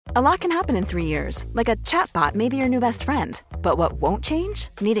A lot can happen in 3 years, like a chatbot may be your new best friend. But what won't change?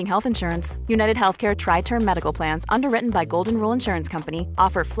 Needing health insurance. United Healthcare Tri-Term Medical Plans, underwritten by Golden Rule Insurance Company,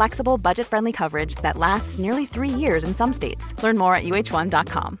 offer flexible, budget-friendly coverage that lasts nearly 3 years in some states. Learn more at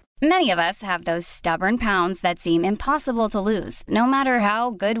uh1.com. Many of us have those stubborn pounds that seem impossible to lose, no matter how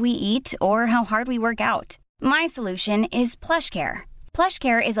good we eat or how hard we work out. My solution is PlushCare.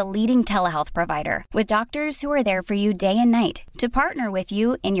 PlushCare is a leading telehealth provider with doctors who are there for you day and night to partner with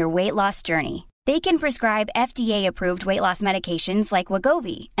you in your weight loss journey. They can prescribe FDA-approved weight loss medications like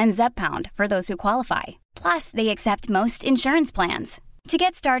Wegovy and Zepbound for those who qualify. Plus, they accept most insurance plans. To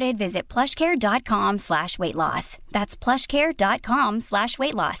get started, visit plushcare.com/weightloss. That's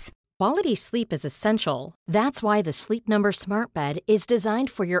plushcare.com/weightloss. Quality sleep is essential. That's why the Sleep Number Smart Bed is designed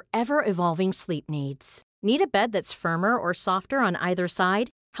for your ever-evolving sleep needs. Need a bed that's firmer or softer on either side?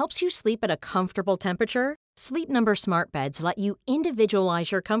 Helps you sleep at a comfortable temperature? Sleep Number Smart Beds let you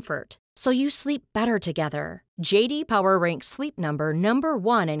individualize your comfort, so you sleep better together. J.D. Power ranks Sleep Number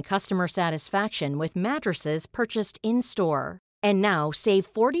 #1 in customer satisfaction with mattresses purchased in-store. And now, save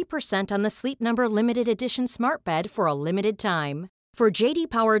 40% on the Sleep Number Limited Edition Smart Bed for a limited time. For J.D.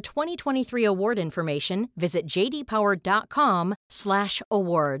 Power 2023 award information, visit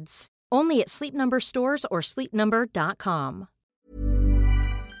jdpower.com/awards. Only at Sleep Number stores or sleepnumber.com.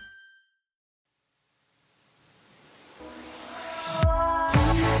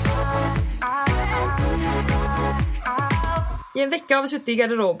 I en vecka har vi suttit i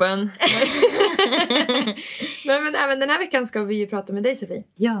garderoben. Nej, men även den här veckan ska vi ju prata med dig, Sofie.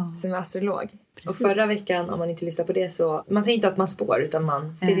 Ja. Som är astrolog. Precis. Och förra veckan, om man inte lyssnar på det, så man säger inte att man spår, utan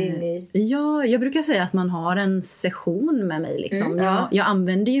man ser in i... Ja, jag brukar säga att man har en session med mig liksom. Ja. Jag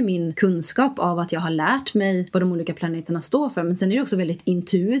använder ju min kunskap av att jag har lärt mig vad de olika planeterna står för. Men sen är det också väldigt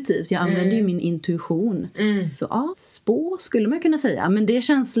intuitivt. Jag använder ju min intuition. Så ja, spå skulle man kunna säga. Men det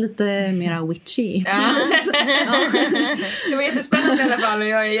känns lite mera witchy. Ja. Det var jättespännande i alla fall. Och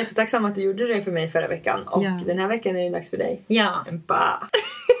jag är jättetacksam att du gjorde det för mig förra veckan. Och den här veckan är det dags för dig. Ja.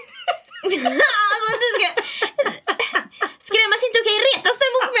 Alltså du ska skrämmas inte, okej, retas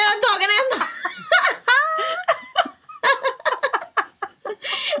däremot på hela dagarna ändå.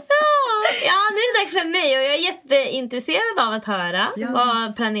 Ja, nu är det dags för mig och jag är jätteintresserad av att höra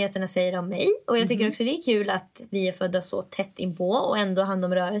vad planeterna säger om mig. Och jag tycker också det är kul att vi är födda så tätt inpå och ändå hann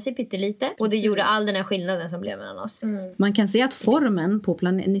de röra sig pyttelite. Och det gjorde all den här skillnaden som blev mellan oss. Man kan se att formen på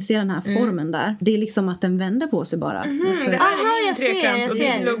planeten, ni ser den här formen där, det är liksom att den vänder på sig bara. Aha, jag ser. Och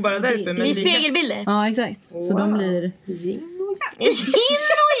det låg bara där uppe. Det är spegelbilder. Ja, exakt. Så de blir... Yin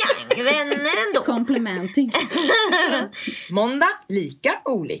och yang, vänner ändå. Complementing. Måndag, lika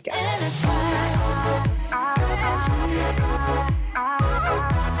olika.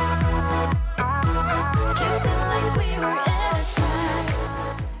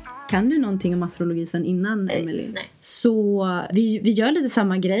 Kan du någonting om astrologi sen innan, Emily? Nej. Så vi gör lite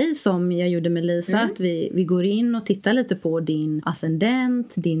samma grej som jag gjorde med Lisa. Att vi går in och tittar lite på din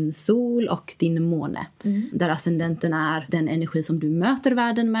ascendent, din sol och din måne. Där ascendenten är den energi som du möter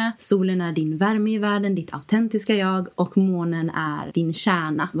världen med. Solen är din värme i världen, ditt autentiska jag. Och månen är din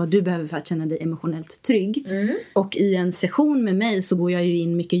kärna, vad du behöver för att känna dig emotionellt trygg. Och i en session med mig så går jag ju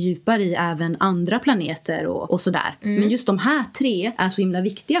in mycket djupare i även andra planeter och sådär. Men just de här 3 är så himla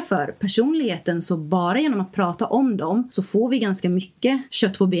viktiga för personligheten, så bara genom att prata om dem så får vi ganska mycket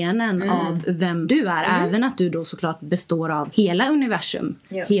kött på benen av vem du är. Även att du då såklart består av hela universum.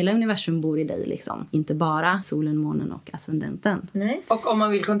 Hela universum bor i dig liksom. Inte bara solen, månen och ascendenten. Nej. Och om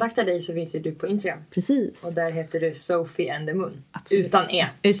man vill kontakta dig så finns du på Instagram. Precis. Och där heter du Sophie and the Moon. Absolut. Utan E.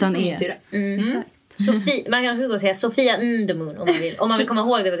 Utan E. Exakt. Sofie, man kan också då säga Sofia the Moon om man vill. Om man vill komma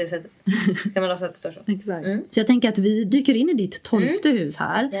ihåg det på det sättet. Ska man låtsas att det står så. Exakt. Så jag tänker att vi dyker in i ditt 12:e hus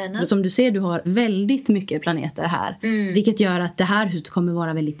här. För som du ser, du har väldigt mycket planeter här. Vilket gör att det här huset kommer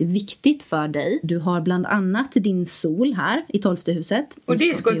vara väldigt viktigt för dig. Du har bland annat din sol här i 12:e huset. Och det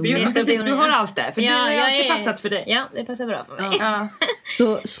är skorpion. Precis, du har allt det. För det har alltid passat för dig. Ja, det passar bra för mig.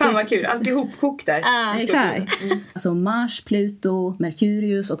 Fan vad kul, alltid ihopkokt där. Exakt. Alltså Mars, Pluto,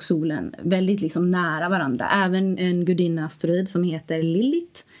 Merkurius och solen. Väldigt liksom nära varandra. Även en gudinna-asteroid som heter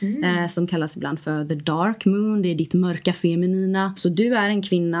Lilith. Som kallas ibland för the dark moon. Det är ditt mörka feminina. Så du är en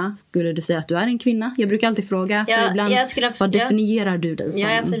kvinna. Skulle du säga att du är en kvinna? Jag brukar alltid fråga. För ibland, vad definierar du dig som?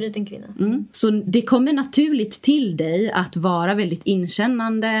 Jag är absolut en kvinna. Så det kommer naturligt till dig att vara väldigt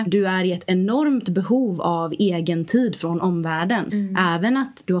inkännande. Du är i ett enormt behov av egen tid från omvärlden. även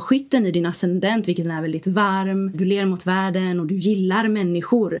att du har skytten i din ascendent, vilket är väldigt varm. Du ler mot världen och du gillar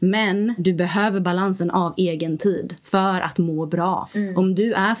människor. Men du behöver balansen av egen tid för att må bra. Om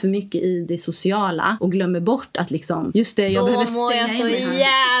du är för mycket i det sociala och glömmer bort att liksom, just det, jag behöver stänga in mig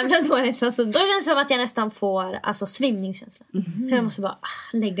här. Då mår jag så jävla dåligt. Alltså, då känns det som att jag nästan får svimningskänsla. Så jag måste bara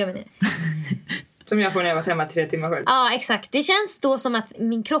lägga mig ner. Som jag får när jag varit hemma 3 timmar själv. Ja, exakt. Det känns då som att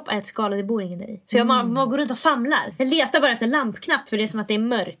min kropp är ett skal och det bor ingen där i. Så jag bara går runt och famlar. Jag letar bara efter lampknapp för det är som att det är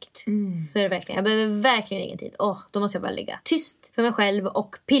mörkt. Så är det verkligen. Jag behöver verkligen ingen tid. Då måste jag bara ligga tyst för mig själv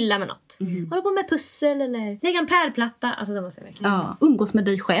och pilla med något. Hålla på med pussel eller lägga en pärlplatta. Alltså det måste jag verkligen. Ja, umgås med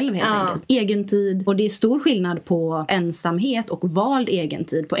dig själv helt enkelt. Egen tid. Och det är stor skillnad på ensamhet och vald egen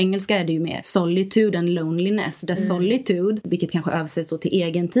tid. På engelska är det ju mer solitude and loneliness. Där solitude, vilket kanske översätts till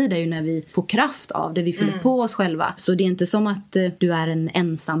egen tid, är ju när vi får kraft av det, vi fyller på oss själva. Så det är inte som att du är en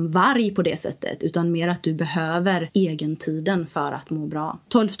ensam varg på det sättet, utan mer att du behöver egentiden för att må bra.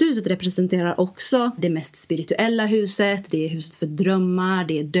 12:e huset representerar också det mest spirituella huset. Det är huset för drömmar,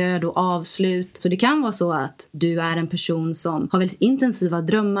 det är död och avslut. Så det kan vara så att du är en person som har väldigt intensiva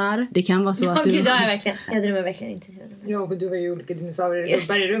drömmar. Det kan vara så att du... Gud, det har jag verkligen. Jag drömmer verkligen intensiva drömmar. Ja, och du har ju olika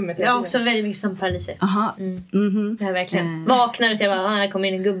dinosaurier i rummet. Jag har också väldigt mycket sömnparalyser. Aha. Det här verkligen. Vaknar och ser bara, här kommer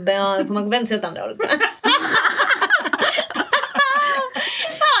in en gubbe. Ja, får man vända sig åt andra hållet.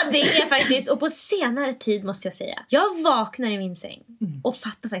 Det är faktiskt, och på senare tid måste jag säga, jag vaknar i min säng och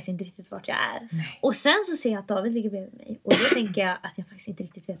fattar faktiskt inte riktigt vart jag är. Och sen så ser jag att David ligger bredvid mig och då tänker jag att jag faktiskt inte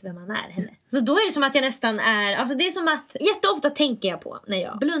riktigt vet vem han är heller. Så då är det som att jag nästan är, alltså det är som att, jätteofta tänker jag på när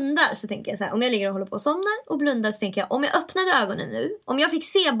jag blundar, så tänker jag så här, om jag ligger och håller på och somnar och blundar, så tänker jag, om jag öppnade ögonen nu, om jag fick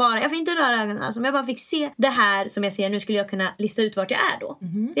se bara, jag får inte röra ögonen alls, om jag bara fick se det här som jag ser nu, skulle jag kunna lista ut vart jag är då.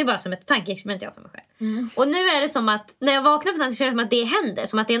 Det är bara som ett tankeexperiment jag för mig själv. Och nu är det som att när jag vaknar på natten så känns det som att det händer,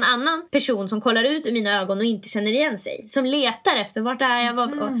 som att det är en annan person som kollar ut i mina ögon och inte känner igen sig, som letar efter vart är jag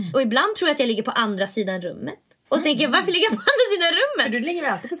och ibland tror jag att jag ligger på andra sidan rummet och tänker, varför ligger jag på andra sidan rummet? För du ligger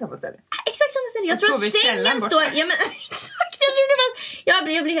väl alltid på samma ställe? Exakt samma ställe. Jag tror att sängen står... Ja, men exakt. Jag tror det var...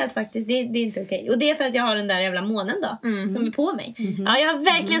 Jag blir helt faktiskt... Det är inte okej. Och det är för att jag har den där jävla månen då. Som är på mig. Ja, jag har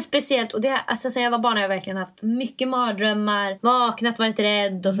verkligen speciellt... Och det alltså, sen jag var barn har jag verkligen haft mycket mardrömmar. Vaknat, varit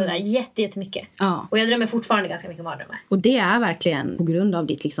rädd och sådär. Jättemycket. Ja. Och jag drömmer fortfarande ganska mycket mardrömmar. Och det är verkligen på grund av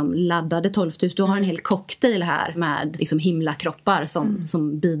ditt liksom laddade 12:e. Du har en hel cocktail här med liksom himlakroppar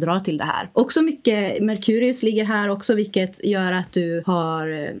som bidrar till det här. Också mycket Merkurius ligger här också, vilket gör att du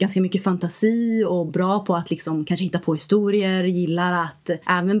har ganska mycket fantasi och bra på att liksom kanske hitta på historier, gillar att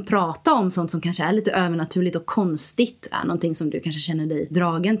även prata om sånt som kanske är lite övernaturligt och konstigt, är någonting som du kanske känner dig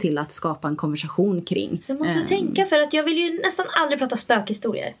dragen till att skapa en konversation kring. Jag måste tänka, för att jag vill ju nästan aldrig prata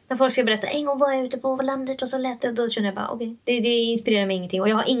spökhistorier. När folk ska berätta, en gång var jag ute på landet och så lät det, då känner jag bara okej, det inspirerar mig ingenting. Och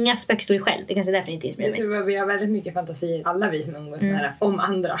jag har inga spökhistorier själv, det kanske är därför det inte inspirerar mig. Jag tror vi har väldigt mycket fantasi, alla vi som umgås med om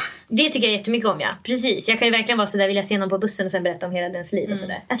andra. Det tycker jag jättemycket om, ja. Precis, jag kan ju verkligen vara så där, vill jag se någon på bussen och sen berätta om hela dens liv och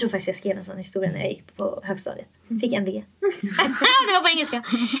sådär. Jag tror faktiskt jag skrev en sån historia när jag gick på högstadiet. Fick en V. Det var på engelska.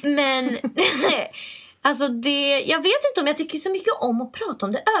 Men alltså jag vet inte om jag tycker så mycket om att prata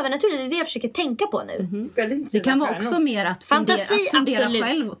om det övernaturliga. Det är det jag försöker tänka på nu. Det kan vara också mer att fundera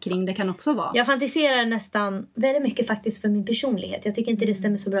själv kring det kan också vara. Jag fantiserar nästan väldigt mycket faktiskt för min personlighet. Jag tycker inte det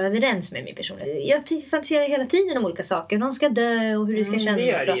stämmer så bra överens med min personlighet. Jag fantiserar hela tiden om olika saker. Någon ska dö och hur det ska kännas. Det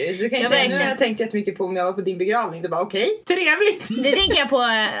gör det ju. Du kan säga, nu har jag tänkt jättemycket på om jag var på din begravning. Du bara okej, trevligt. Det tänker jag på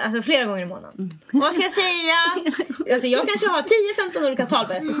alltså, flera gånger i månaden. Vad ska jag säga? Alltså, jag kanske har 10-15 olika tal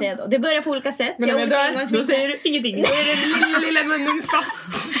vad jag ska säga då. Det börjar på olika sätt. Men då säger du ingenting. Då är den lilla munnen fast.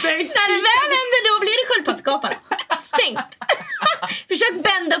 När det väl händer då blir det sköldpaddsskapare. Stängt. Försök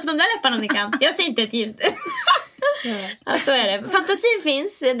bända upp de där läpparna om ni kan. Jag säger inte ett ljud. Ja, så är det. Fantasin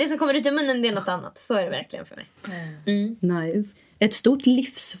finns. Det som kommer ut ur munnen det är något annat. Så är det verkligen för mig. Nice. Ett stort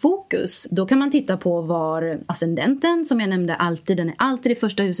livsfokus. Då kan man titta på var ascendenten, som jag nämnde alltid, den är alltid i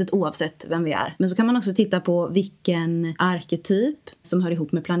första huset oavsett vem vi är. Men så kan man också titta på vilken arketyp som hör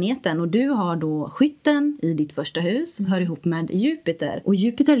ihop med planeten. Och du har då skytten i ditt första hus, hör ihop med Jupiter. Och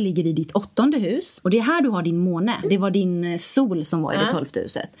Jupiter ligger i ditt 8:e hus. Och det är här du har din måne. Det var din sol som var i det 12:e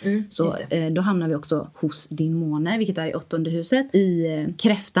huset. Så då hamnar vi också hos din måne, vilket är i 8:e huset, i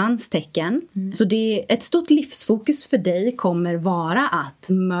kräftans tecken. Så det är ett stort livsfokus för dig kommer vara att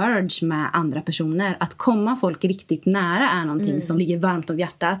merge med andra personer. Att komma folk riktigt nära är någonting som ligger varmt om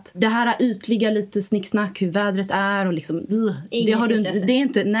hjärtat. Det här ytliga lite snicksnack, hur vädret är och liksom det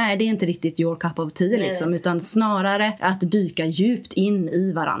är inte riktigt your cup of tea liksom, utan snarare att dyka djupt in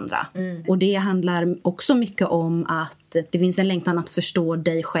i varandra. Och det handlar också mycket om att det finns en längtan att förstå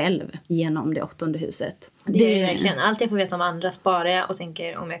dig själv genom det 8:e huset. Det är verkligen allt jag får veta om andra sparar jag och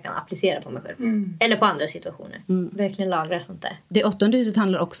tänker om jag kan applicera på mig själv. Eller på andra situationer. Verkligen lagra sånt där. Det 8:e huset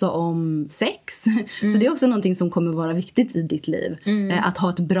handlar också om sex. Så det är också någonting som kommer vara viktigt i ditt liv. Att ha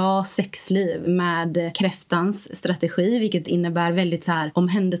ett bra sexliv med kräftans strategi. Vilket innebär väldigt så här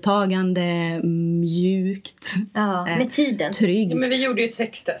omhändertagande, mjukt. Ja, med tiden. Tryggt. Ja, men vi gjorde ju ett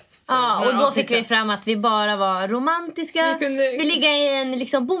sextest. Ja, och då fick vi fram att vi bara var romantiska. Vi ligger i en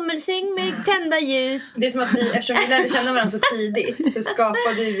liksom bomullsäng med tända ljus. Det är som att eftersom vi lärde känna varandra så tidigt så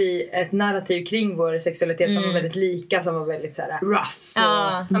skapade vi ett narrativ kring vår sexualitet som var väldigt lika, som var väldigt så här rough.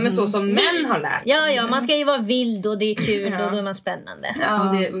 Ja. Ja, men så som män har lärt. Ja, man ska ju vara vild och det är kul och då är man spännande. Ja,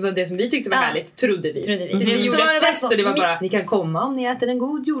 och det var det som vi tyckte var härligt, trodde vi. Vi gjorde ett test och det var bara, ni kan komma om ni äter en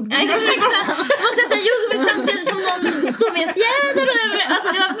god jordgubb. Man sätter jordgubb samtidigt som någon står med en fjäder över. Alltså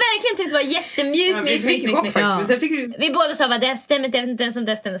det var verkligen tyckte det var jättemjukt. Ja, vi fick chock faktiskt. Sen fick vi båda sa att det stämmer inte, jag vet inte ens om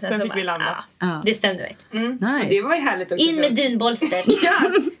det stämmer. Sen fick vi landa. Ja, det stämde verkligen. Nice. Och det var ju härligt också. In med dunbolster. Ja.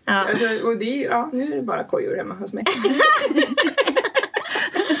 Alltså, och det är, nu är det bara kojor hemma hos mig.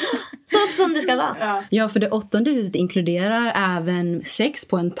 Så som det ska vara. Ja, för det 8:e huset inkluderar även sex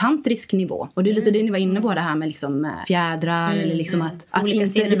på en tantrisk nivå. Och det är lite det ni var inne på, det här med liksom fjädrar eller liksom att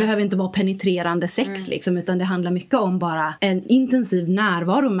inte, det behöver inte vara penetrerande sex liksom, utan det handlar mycket om bara en intensiv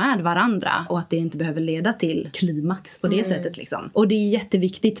närvaro med varandra och att det inte behöver leda till klimax på det sättet liksom. Och det är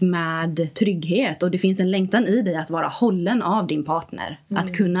jätteviktigt med trygghet och det finns en längtan i dig att vara hållen av din partner.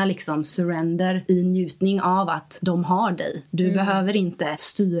 Att kunna liksom surrender i njutning av att de har dig. Du behöver inte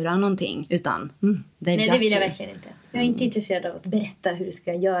styra någonting utan nej, det vill jag verkligen inte. Jag är inte intresserad av att berätta hur det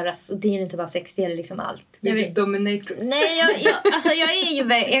ska göras. Och det är inte bara sex, det är liksom allt. Jag vill dominatrix. Nej, jag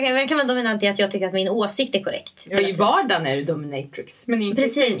är verkligen vara dominant i att jag tycker att min åsikt är korrekt. Ja, i vardagen är du dominatrix, men inte i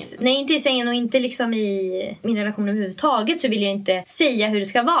sängen. Nej, inte i sängen och inte liksom i min relation överhuvudtaget så vill jag inte säga hur det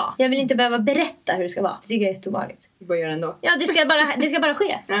ska vara. Jag vill inte behöva berätta hur det ska vara. Det tycker jag är jätteobehagligt. Vad gör ändå? Ja, det ska bara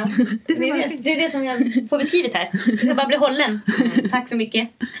ske. Ja. Det är det som jag får beskrivet här. Det ska bara bli hållen. Tack så mycket.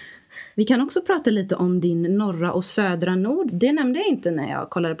 Vi kan också prata lite om din norra och södra nord. Det nämnde jag inte när jag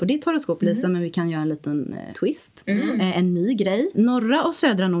kollade på ditt horoskop, Lisa, men vi kan göra en liten twist. En ny grej. Norra och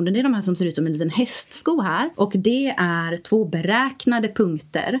södra norden, det är de här som ser ut som en liten hästsko här. Och det är 2 beräknade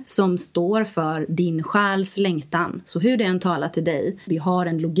punkter som står för din själs längtan. Så hur det än talar till dig, vi har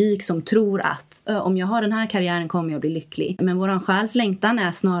en logik som tror att om jag har den här karriären kommer jag bli lycklig. Men våran själs längtan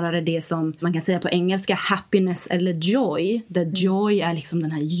är snarare det som man kan säga på engelska happiness eller joy. Där joy är liksom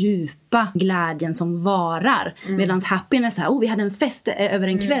den här djupa glädjen som varar. Medan happiness är, vi hade en fest över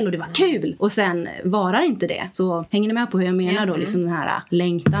en kväll och det var kul. Och sen varar inte det. Så hänger ni med på hur jag menar då? Liksom den här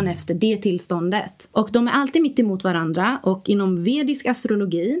längtan efter det tillståndet. Och de är alltid mitt emot varandra. Och inom vedisk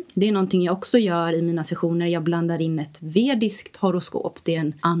astrologi, det är någonting jag också gör i mina sessioner. Jag blandar in ett vediskt horoskop. Det är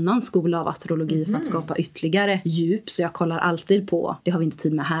en annan skola av astrologi för att skapa ytterligare djup. Så jag kollar alltid på, det har vi inte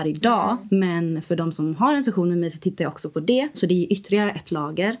tid med här idag. Men för de som har en session med mig så tittar jag också på det. Så det är ytterligare ett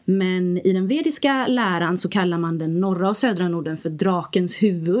lager. Men i den vediska läran så kallar man den norra och södra norden för drakens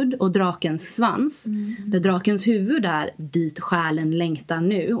huvud och drakens svans. Där drakens huvud är dit själen längtar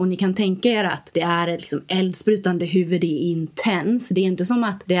nu. Och ni kan tänka er att det är ett liksom eldsprutande huvud, det är intens. Det är inte som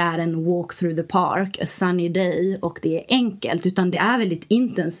att det är en walk through the park, a sunny day och det är enkelt. Utan det är väldigt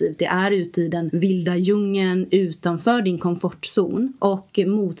intensivt. Det är ute i den vilda djungeln utanför din komfortzon. Och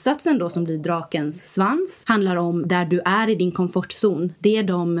motsatsen då som blir drakens svans handlar om där du är i din komfortzon. Det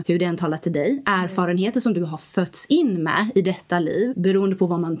är hur den talar till dig. Erfarenheter som du har fötts in med i detta liv. Beroende på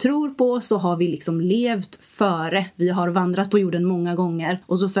vad man tror på så har vi liksom levt före. Vi har vandrat på jorden många gånger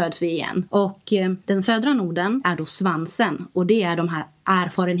och så föds vi igen. Och den södra norden är då svansen. Och det är de här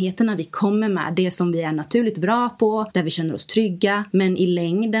erfarenheterna vi kommer med, det som vi är naturligt bra på, där vi känner oss trygga, men i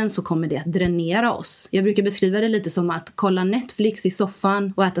längden så kommer det att dränera oss. Jag brukar beskriva det lite som att kolla Netflix i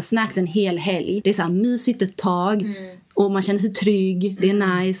soffan och äta snacks en hel helg. Det är så här mysigt ett tag och man känner sig trygg, det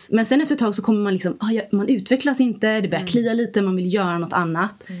är nice. Men sen efter ett tag så kommer man liksom, man utvecklas inte, det börjar klia lite, man vill göra något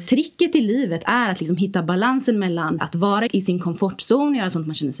annat. Tricket i livet är att liksom hitta balansen mellan att vara i sin komfortzon, göra sånt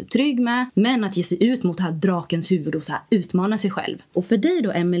man känner sig trygg med, men att ge sig ut mot det här drakens huvud och så här utmana sig själv. Och för dig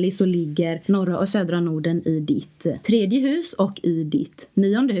då, Emily, så ligger norra och södra norden i ditt 3:e hus och i ditt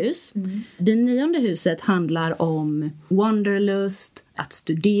 9:e hus. Det 9:e huset handlar om wanderlust, att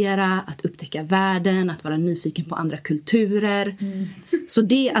studera, att upptäcka världen, att vara nyfiken på andra kulturer. Så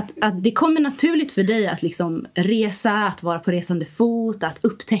det att det kommer naturligt för dig att liksom resa, att vara på resande fot, att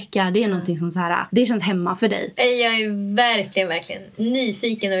upptäcka, det är någonting som så här, det känns hemma för dig. Jag är verkligen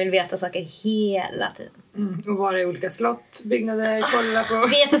nyfiken och vill veta saker hela tiden. Och vara i olika slott, byggnader, kolla på...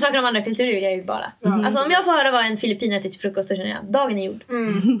 Veta saker om andra kulturer vill jag ju bara. Alltså om jag får höra vad en filippin äter till frukost så känner jag, dagen är gjord.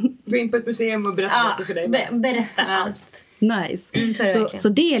 Gå in på ett museum och berätta saker för dig. Berätta allt. Nice. Så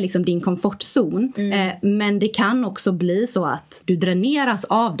det är liksom din komfortzon. Men det kan också bli så att du dräneras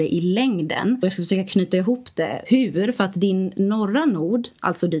av det i längden. Och jag ska försöka knyta ihop det. Hur? För att din norra nod,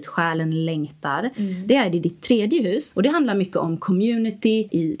 alltså dit själen längtar, det är i ditt 3:e hus. Och det handlar mycket om community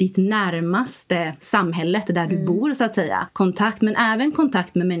i ditt närmaste samhället där du bor, så att säga. Kontakt, men även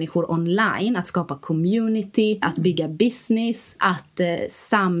kontakt med människor online. Att skapa community, att bygga business, att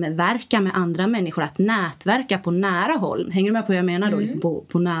samverka med andra människor, att nätverka på nära håll. Hänger du med på vad jag menar då? Liksom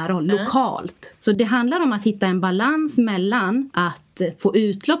på nära håll, lokalt. Så det handlar om att hitta en balans mellan att få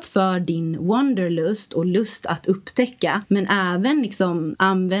utlopp för din wanderlust och lust att upptäcka, men även liksom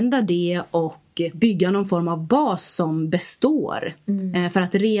använda det och bygga någon form av bas som består. För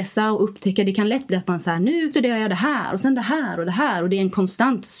att resa och upptäcka, det kan lätt bli att man säger nu studerar jag det här och sen det här och det här, och det är en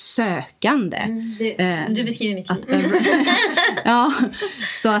konstant sökande. Du beskriver mitt liv. Ja,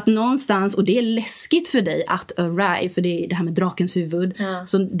 så att någonstans, och det är läskigt för dig att arrive, för det är det här med drakens huvud.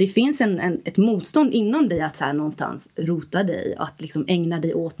 Så det finns ett motstånd inom dig att så här någonstans rota dig, att liksom ägna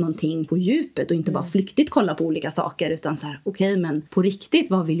dig åt någonting på djupet och inte bara flyktigt kolla på olika saker, utan så här, okej, men på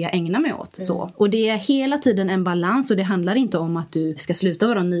riktigt, vad vill jag ägna mig åt? Så. Och det är hela tiden en balans, och det handlar inte om att du ska sluta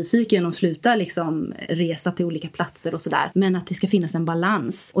vara nyfiken och sluta liksom resa till olika platser och sådär, men att det ska finnas en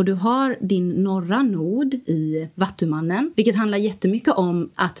balans. Och du har din norra nod i Vattumannen, vilket handlar jättemycket om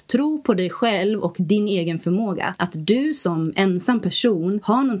att tro på dig själv och din egen förmåga. Att du som ensam person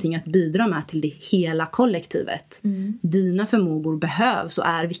har någonting att bidra med till det hela kollektivet. Dina förmågor behövs och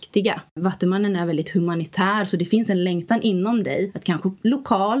är viktiga. Vattumannen är väldigt humanitär, så det finns en längtan inom dig att kanske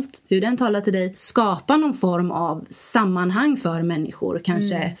lokalt, hur den talar till dig, skapa någon form av sammanhang för människor.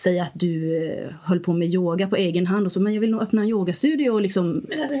 Kanske säga att du höll på med yoga på egen hand och så, men jag vill nog öppna en yogastudio och liksom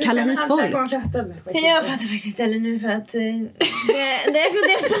kalla hit folk. Jag fattar faktiskt inte heller nu, för att det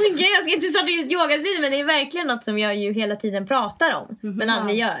är för mycket. Jag ska inte starta just yogastudio, men det är verkligen något som jag ju hela tiden pratar om men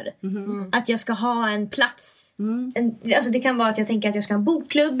aldrig gör. Att jag ska ha en plats. Alltså det kan vara att jag tänker att jag ska ha en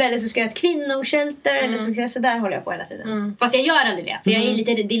bokklubb, eller så ska jag ha ett kvinnoshelter, eller så ska jag, så där håller jag på hela tiden. Fast jag gör aldrig det, för jag är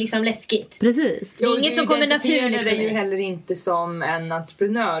lite, det är liksom läskigt. Precis. Det är inget som kommer naturligt. Det är ju heller inte som en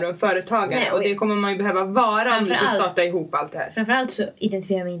entreprenör och en företagare. Nej, och det kommer man ju behöva vara om du ska starta ihop allt det här. Framförallt så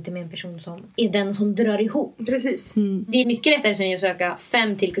identifierar jag mig inte med en person som är den som drar ihop. Precis. Det är mycket lättare för mig att söka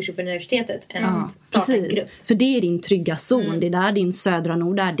 5 till kurser på universitetet än att starta en grupp. För det är din trygga zon. Det är där din södra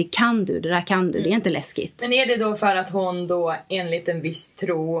nord är. Det kan du, det där kan du. Det är inte läskigt. Men är det då för att hon då enligt en viss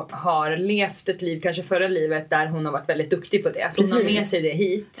tro har levt ett liv, kanske förra livet, där hon har varit väldigt duktig på det? Alltså hon har med sig det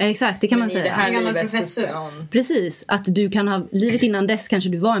hit. Exakt, det kan man säga. I det här livet professor. Precis, att du kan ha livet innan dess, kanske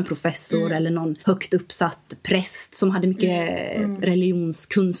du var en professor eller någon högt uppsatt präst som hade mycket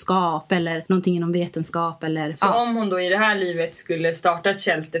religionskunskap eller någonting inom vetenskap eller så om hon då i det här livet skulle starta ett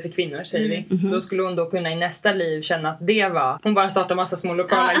shelter för kvinnor, säger vi, då skulle hon då kunna i nästa liv känna att det var, hon bara startar massa små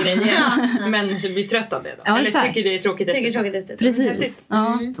lokala grejer men blir trött av det då. Eller exakt. tycker det är tråkigt efter. Precis.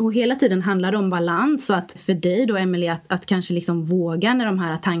 Och hela tiden handlar det om balans, så att för dig då, Emily, att kanske liksom våga när de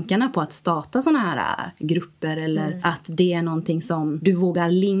här tankarna på att starta såna här grupper eller att det är någonting som du vågar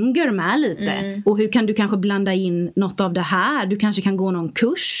linger med lite. Och hur kan du kanske blanda in något av det här? Du kanske kan gå någon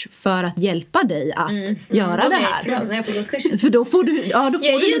kurs för att hjälpa dig att göra det här. När jag får gå kurs. För då får du, då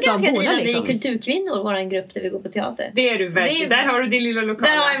får du lite av båda liksom. Jag är ju kulturkvinnor, vår grupp där vi går på teater. Det är du verkligen. Där har du din lilla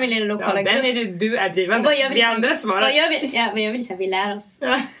lokala. Där har jag min lilla lokala grupp. Den är du är drivande. Vi andra svarar. Vad jag vill säga, vi lär oss.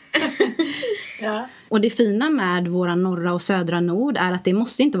 Och det fina med våra norra och södra nord är att det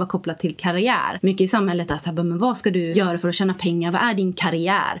måste inte vara kopplat till karriär. Mycket i samhället är så här, men vad ska du göra för att tjäna pengar? Vad är din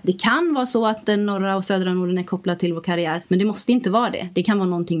karriär? Det kan vara så att den norra och södra norden är kopplat till vår karriär, men det måste inte vara det. Det kan vara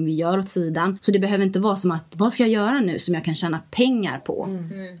någonting vi gör åt sidan. Så det behöver inte vara som att, vad ska jag göra nu som jag kan tjäna pengar på?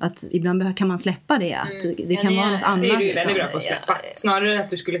 Att ibland kan man släppa det. Att det kan vara något annat. Det är du väldigt bra på att släppa. Snarare att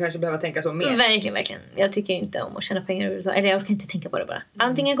du skulle kanske behöva tänka så mer. Verkligen. Jag tycker inte om att tjäna pengar överhuvudtaget. Eller jag orkar inte tänka på det bara.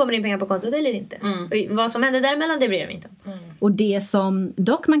 Antingen kommer det in pengar på kontot eller inte. Vad som händer däremellan, det bryr jag mig inte om. Och det som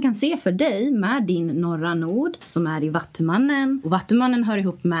dock man kan se för dig med din norra nord, som är i Vattumannen. Och Vattumannen hör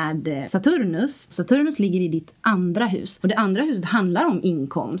ihop med Saturnus. Saturnus ligger i ditt andra hus. Och det andra huset handlar om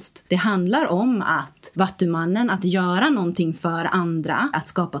inkomst. Det handlar om att Vattumannen, att göra någonting för andra. Att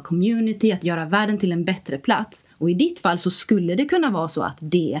skapa community, att göra världen till en bättre plats. Och i ditt fall så skulle det kunna vara så att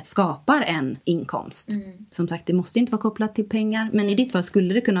det skapar en inkomst. Som sagt, det måste inte vara kopplat till pengar. Men i ditt fall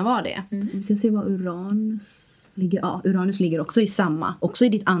skulle det kunna vara det. Vi ska se vad Uranus Uranus ligger också i också i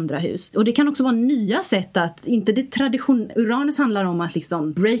ditt andra hus. Och det kan också vara nya sätt att, inte det Uranus handlar om att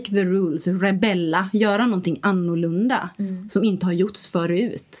liksom break the rules, rebella, göra någonting annorlunda som inte har gjorts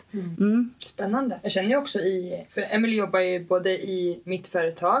förut. Spännande. Jag känner ju också för Emily jobbar ju både i mitt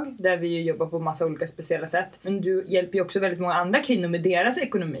företag, där vi ju jobbar på massa olika speciella sätt, men du hjälper ju också väldigt många andra kvinnor med deras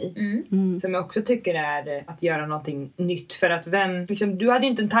ekonomi. Som jag också tycker är att göra någonting nytt, för att du hade ju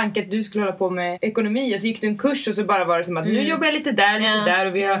inte en tanke att du skulle hålla på med ekonomi, och så gick du en kurs och så bara var det som att nu jobbar jag lite där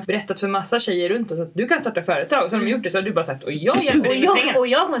och vi har berättat för massa tjejer runt oss att du kan starta företag, och så har de gjort det, så har du bara sagt och jag hjälper dig med pengar. Och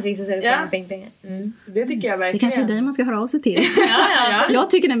jag kommer fixa så det pengar. Det tycker jag verkligen. Det kanske är dig man ska höra av sig till. Jag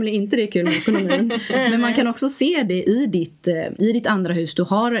tycker nämligen inte det är kul med ekonomin. Men man kan också se det i ditt andra hus. Du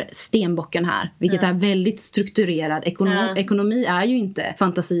har stenbocken här, vilket är väldigt strukturerad. Ekonomi är ju inte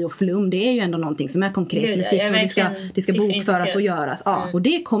fantasi och flum. Det är ju ändå någonting som är konkret med siffror. Det ska bokföras och göras. Och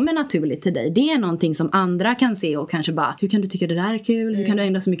det kommer naturligt till dig. Det är någonting som andra kan se och kanske bara, hur kan du tycka det där är kul? Hur kan du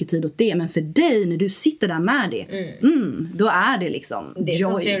ägna så mycket tid åt det? Men för dig, när du sitter där med det, då är det liksom det är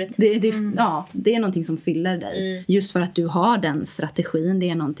joy. Så trevligt. Det är någonting som fyller dig. Just för att du har den strategin. Det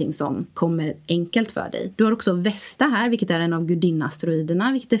är någonting som kommer enkelt för dig. Du har också Vesta här, vilket är en av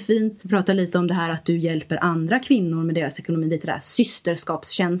gudinnasteroiderna, vilket är fint. Vi pratar lite om det här att du hjälper andra kvinnor med deras ekonomi. Lite där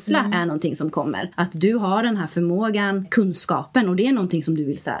systerskapskänsla är någonting som kommer. Att du har den här förmågan, kunskapen, och det är någonting som du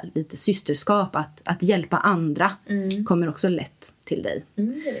vill så här, lite systerskap, att hjälpa andra kommer också lätt till dig. Det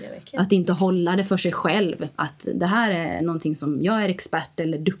vill jag verkligen. Att inte hålla det för sig själv. Att det här är någonting som jag är expert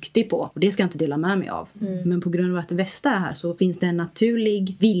eller duktig på, och det ska jag inte dela med mig av. Men på grund av att Vesta är här så finns det en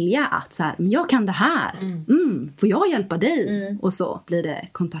naturlig vilja att så här, men jag kan det här. Får jag hjälpa dig? Och så blir det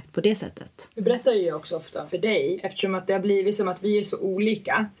kontakt på det sättet. Det berättar ju också ofta för dig, eftersom att det har blivit som att vi är så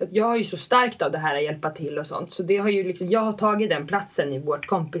olika. Så att jag är ju så starkt av det här att hjälpa till och sånt. Så det har ju liksom, jag har tagit den platsen i vårt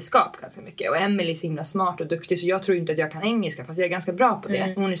kompiskap ganska mycket. Och Emily är så himla smart och duktig, så jag tror inte att jag kan engelska, fast jag är ganska bra på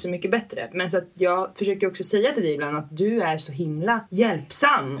det. Hon är så mycket bättre. Men så att jag försöker också säga till dig ibland att du är så himla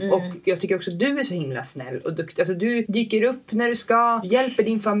hjälpsam. Och jag tycker också att du är så himla snäll och duktig. Alltså du dyker upp när du ska, hjälper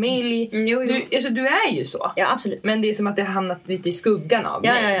din familj. Du är ju så. Ja, absolut. Men det är som att det har hamnat lite i skuggan av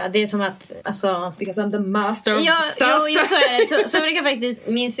mig. Ja, det är som att, alltså, because I'm the master of disaster. Jo, så är det. Så brukar faktiskt,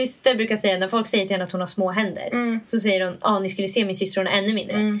 min syster brukar säga, när folk säger till henne att hon har små händer, så säger hon, ni skulle se min syster, hon är ännu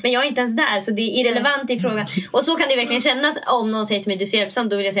mindre. Men jag är inte ens där, så det är irrelevant i frågan. Och så kan det verkligen kännas om någon säger till mig, du är så hjälpsam,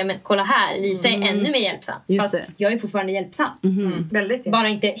 då vill jag säga, men kolla här, Lisa är ännu mer hjälpsam. Fast jag är fortfarande hjälpsam. Väldigt. Bara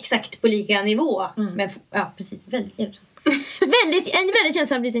inte exakt på lika nivå, men precis, väldigt hjälpsam. En väldigt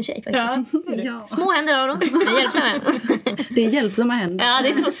hjälpsam liten tjej faktiskt. Ja. Små händer har hon, men hjälpsamma. Det är hjälpsamma händer. Ja, det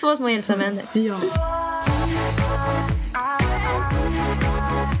är två små hjälpsamma händer. Ja.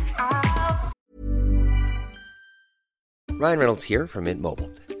 Ryan Reynolds here from Mint Mobile.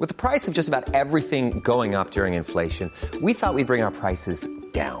 With the price of just about everything going up during inflation, we thought we'd bring our prices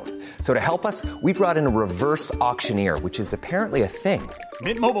down. So to help us, we brought in a reverse auctioneer, which is apparently a thing.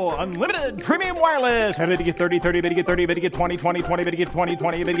 Mint Mobile Unlimited Premium Wireless. How to get 30, 30, bit to get 30, bit to get 20, 20, 20, bit to get 20,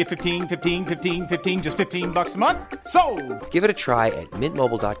 20, bit to get 15, 15, 15, 15, just $15 a month? Sold! Give it a try at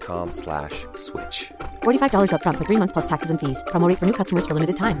mintmobile.com/switch. $45 up front for 3 months plus taxes and fees. Promo rate for new customers for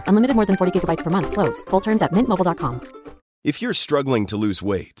limited time. Unlimited more than 40 gigabytes per month. Slows full terms at mintmobile.com. If you're struggling to lose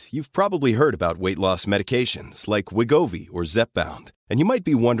weight, you've probably heard about weight loss medications like Wegovy or Zepbound, and you might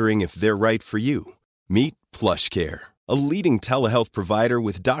be wondering if they're right for you. Meet PlushCare, a leading telehealth provider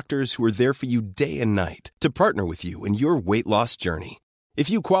with doctors who are there for you day and night to partner with you in your weight loss journey.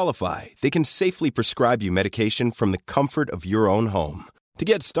 If you qualify, they can safely prescribe you medication from the comfort of your own home. To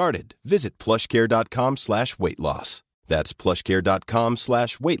get started, visit plushcare.com/weightloss. That's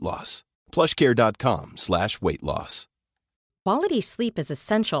plushcare.com/weightloss. plushcare.com/weightloss. Quality sleep is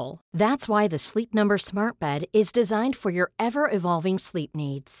essential. That's why the Sleep Number Smart Bed is designed for your ever-evolving sleep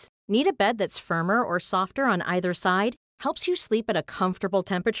needs. Need a bed that's firmer or softer on either side? Helps you sleep at a comfortable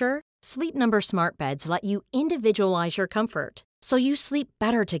temperature? Sleep Number Smart Beds let you individualize your comfort, so you sleep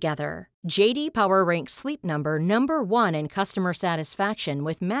better together. JD Power ranks Sleep Number #1 in customer satisfaction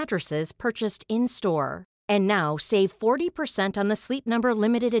with mattresses purchased in-store. And now save 40% on the Sleep Number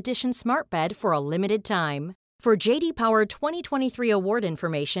Limited Edition Smart Bed for a limited time. For JD Power 2023 award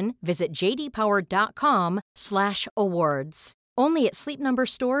information, visit jdpower.com/awards. Only at Sleep Number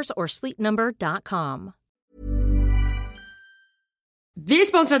stores or sleepnumber.com. Vi är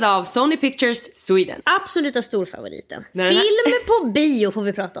sponsrade av Sony Pictures Sweden. Absoluta storfavoriten. Film på bio får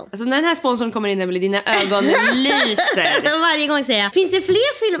vi prata om. Alltså när den här sponsorn kommer in, dina ögon lyser. Varje gång säger jag, finns det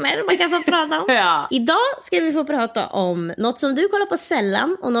fler filmer man kan få prata om? Ja. Idag ska vi få prata om något som du kollar på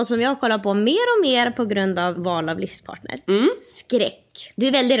sällan och något som jag kollar på mer och mer på grund av val av livspartner. Skräck. Du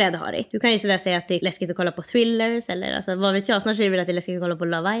är väldigt rädd, Harry. Du kan ju sådär säga att det är läskigt att kolla på thrillers. Eller alltså, vad vet jag, snart säger du att det är läskigt att kolla på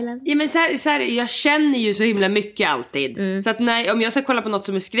Love Island. Ja, men så här, jag känner ju så himla mycket alltid. Så att om jag ska kolla på något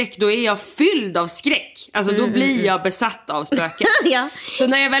som är skräck, då är jag fylld av skräck. Alltså då blir jag besatt av spöken. Ja. Så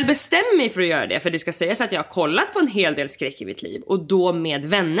när jag väl bestämmer mig för att göra det, för det ska sägas att jag har kollat på en hel del skräck i mitt liv, och då med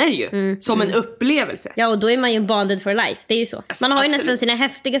vänner ju, som en upplevelse. Ja, och då är man ju bonded for life, det är ju så. Alltså, man har ju absolut. nästan sina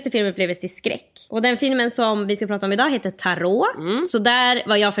häftigaste filmupplevelser till skräck. Och den filmen som vi ska prata om idag heter Tarot. Så där,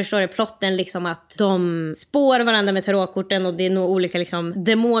 vad jag förstår, är plotten liksom att de spår varandra med tarotkorten, och det är nog olika liksom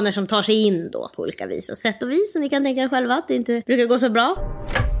demoner som tar sig in då på olika vis och sätt och vis. Så ni kan tänka er själva att det inte brukar gå så bra.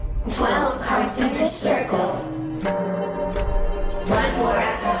 12 cards in the circle. One more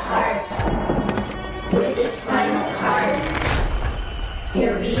at the heart. With this final card,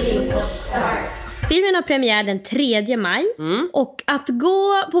 your reading will start. Filmen har premiär den 3 maj. Och att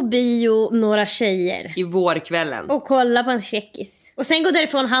gå på bio några tjejer I vårkvällen. och kolla på en skräckis. Och sen gå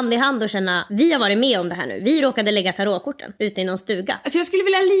därifrån hand i hand och känna, vi har varit med om det här nu. Vi råkade lägga tarotkorten ute i någon stuga. Alltså jag skulle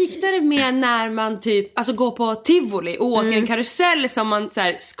vilja likna det med när man typ går på tivoli och åker en karusell som man så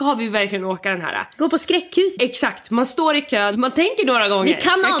här, ska vi verkligen åka den här? Gå på skräckhus. Exakt, man står i kön, man tänker några gånger. Vi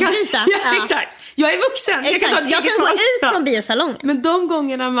kan avbryta. Ja, exakt. Jag är vuxen. Exakt, jag kan gå ut från biosalongen. Men de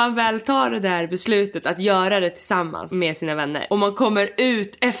gångerna man väl tar det där beslutet att göra det tillsammans med sina vänner, och man kommer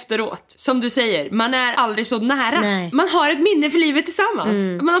ut efteråt, som du säger, man är aldrig så nära. Nej. Man har ett minne för livet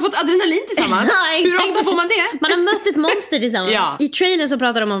tillsammans. Man har fått adrenalin tillsammans. Ja, hur ofta får man det? Man har mött ett monster tillsammans. Ja. I trailern så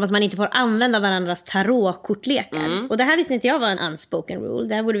pratar de om att man inte får använda varandras tarotkortlekar. Och det här visste inte jag var en unspoken rule.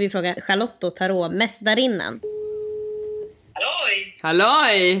 Det här borde vi fråga Charlotte och tarotmästarinnan. Halloj!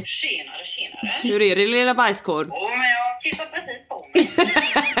 Halloj! Tjenare. Hur är det, lilla bajskorv? Men jag tittar precis på mig.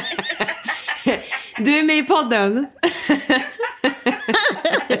 Du är med i podden.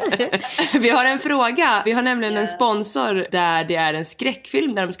 Vi har en fråga. Vi har nämligen en sponsor där det är en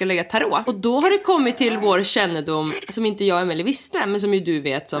skräckfilm där de ska lägga tarot. Och då har det kommit till vår kännedom, som inte jag och Emelie visste, men som ju du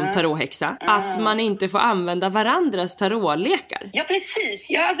vet som tarothäxa, att man inte får använda varandras tarotlekar. Ja,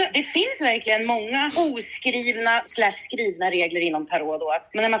 precis. Ja, alltså, det finns verkligen många oskrivna / skrivna regler inom tarot då.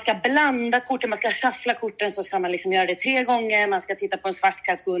 Att när man ska blanda korten, man ska shuffla korten, så ska man liksom göra det 3 gånger. Man ska titta på en svart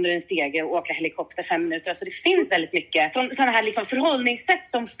katt, gå under en stege och åka helikopter 5 minuter. Alltså det finns väldigt mycket sådana här liksom förhållningssätt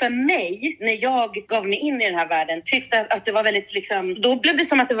som för mig, när jag gav mig in i den här världen, tyckte att det var väldigt liksom, då blev det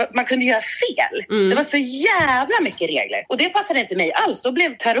som att man kunde göra fel. Det var så jävla mycket regler. Och det passade inte mig alls. Då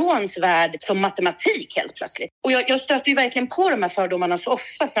blev tarons värld som matematik helt plötsligt. Och jag stöter ju verkligen på de här fördomarna så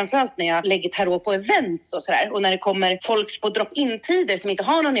ofta, framförallt när jag lägger tarot på events och sådär. Och när det kommer folk på drop-in-tider som inte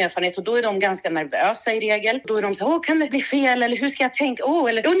har någon erfarenhet, och då är de ganska nervösa i regel. Då är de så, kan det bli fel? Eller hur ska jag tänka?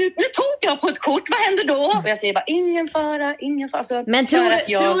 Nu tog jag på ett kort, vad händer då? Och jag säger bara, ingen fara. Alltså, men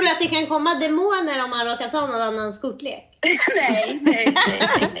tror du att det kan komma demoner om man råkar ta någon annans kortlek? Nej.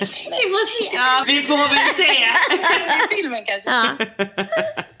 Vi får se. Ja, vi får väl se. I filmen kanske.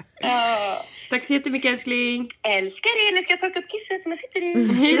 Ja. Tack så jättemycket, älskling. Älskar er, nu ska jag torka upp kisset som jag sitter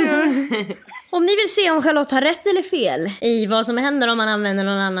i. Hejdå. Om ni vill se om Charlotte har rätt eller fel i vad som händer om man använder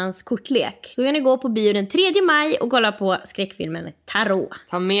någon annans kortlek, så kan ni gå på bio den 3 maj och kolla på skräckfilmen Tarot.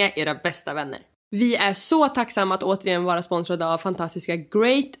 Ta med era bästa vänner. Vi är så tacksamma att återigen vara sponsrade av fantastiska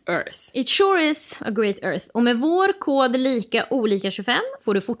Great Earth. It sure is a Great Earth. Och med vår kod LIKAOLIKA25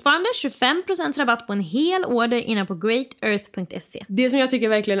 får du fortfarande 25% rabatt på en hel order innan på greatearth.se. Det som jag tycker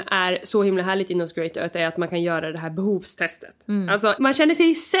verkligen är så himla härligt inom Great Earth är att man kan göra det här behovstestet. Alltså, man känner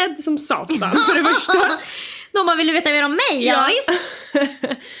sig sedd som satan för det första. Då man vill veta mer om mig, ja visst.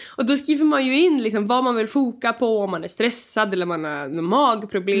 Och då skriver man ju in liksom vad man vill foka på, om man är stressad eller man har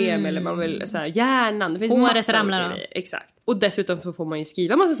magproblem eller man vill så här, hjärnan. Det finns massa ramlar av. Exakt. Och dessutom så får man ju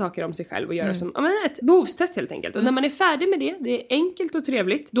skriva massa saker om sig själv och göra som ett behovstest helt enkelt. Och när man är färdig med det är enkelt och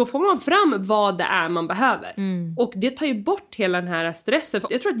trevligt, då får man fram vad det är man behöver. Och det tar ju bort hela den här stressen.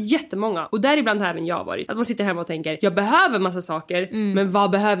 Jag tror att jättemånga, och däribland har även jag varit, att man sitter hemma och tänker, jag behöver massa saker, men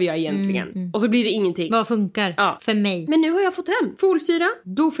vad behöver jag egentligen? Och så blir det ingenting. Vad funkar för mig? Men nu har jag fått hem folsyra,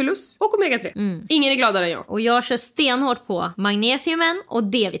 dofilus och omega-3. Ingen är gladare än jag. Och jag kör stenhårt på magnesiumen och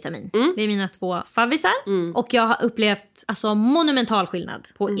D-vitamin. Det är mina 2 favvisar. Och jag har upplevt alltså monumental skillnad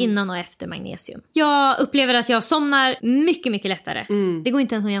på innan och efter magnesium. Jag upplever att jag somnar mycket, mycket lättare. Det går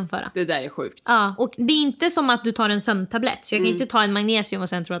inte ens att jämföra. Det där är sjukt. Ja, och det är inte som att du tar en sömntablett. Så jag kan inte ta en magnesium och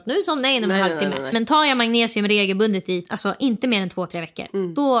sen tro att nu somnar jag inom en halvtimme. Nej. Men tar jag magnesium regelbundet i, alltså inte mer än 2-3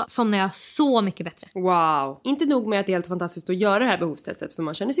 veckor, då somnar jag så mycket bättre. Wow. Inte nog med att det är helt fantastiskt att göra det här behovstestet, för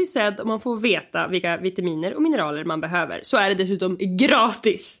man känner sig sedd och man får veta vilka vitaminer och mineraler man behöver. Så är det dessutom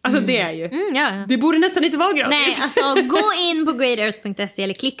gratis. Alltså det är ju. Ja. Det borde nästan inte vara gratis. Nej, alltså gå Gå in på greatearth.se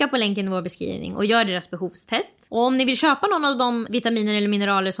eller klicka på länken i vår beskrivning och gör deras behovstest. Och om ni vill köpa någon av de vitaminer eller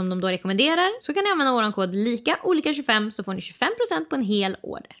mineraler som de då rekommenderar så kan ni använda vår kod LIKA25 så får ni 25% på en hel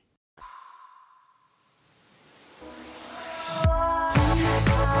order.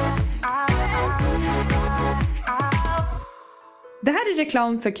 Det här är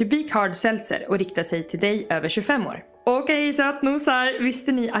reklam för Kubik Hard Seltzer och riktar sig till dig över 25 år. Okej, sötnosar,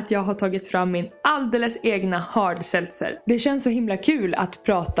 visste ni att jag har tagit fram min alldeles egna Hard Seltzer? Det känns så himla kul att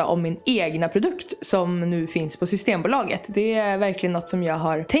prata om min egna produkt som nu finns på Systembolaget. Det är verkligen något som jag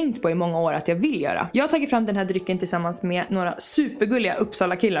har tänkt på i många år att jag vill göra. Jag har tagit fram den här drycken tillsammans med några supergulliga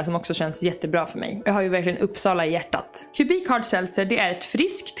Uppsala-killar som också känns jättebra för mig. Jag har ju verkligen Uppsala i hjärtat. Kubik Hard Seltzer, det är ett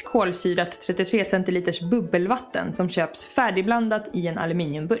friskt kolsyrat 33 centiliters bubbelvatten som köps färdigblandat i en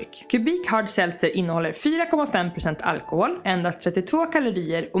aluminiumburk. Kubik Hard Seltzer innehåller 4,5% alkohol, endast 32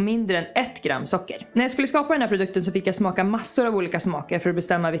 kalorier och mindre än 1 gram socker. När jag skulle skapa den här produkten så fick jag smaka massor av olika smaker för att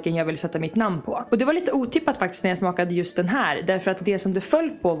bestämma vilken jag ville sätta mitt namn på. Och det var lite otippat faktiskt när jag smakade just den här, därför att det som det föll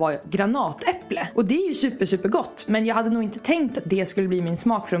på var granatäpple. Och det är ju super gott, men jag hade nog inte tänkt att det skulle bli min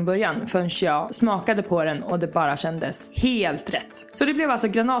smak från början förrän jag smakade på den och det bara kändes helt rätt. Så det blev alltså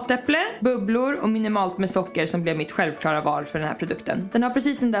granatäpple, bubblor och minimalt med socker som blev mitt självklara val för den här produkten. Den har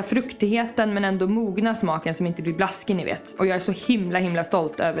precis den där fruktigheten men ändå mogna smaken som inte blir blaskig, ni vet. Och jag är så himla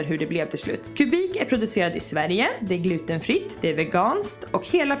stolt över hur det blev till slut. Kubik är producerad i Sverige, det är glutenfritt, det är veganskt och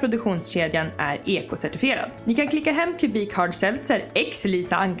hela produktionskedjan är ekocertifierad. Ni kan klicka hem Kubik Hard Seltzer x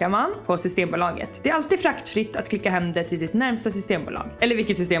Lisa Ankarman på Systembolaget. Det är alltid fraktfritt att klicka hem det till ditt närmsta systembolag. Eller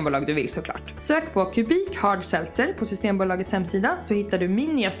vilket systembolag du vill såklart. Sök på Kubik Hard Seltzer på Systembolagets hemsida så hittar du min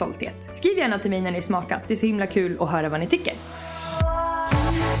nya stolthet. Skriv gärna till mig när ni smakat. Det är så himla kul att höra vad ni tycker.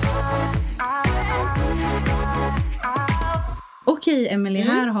 Okej, Emelie,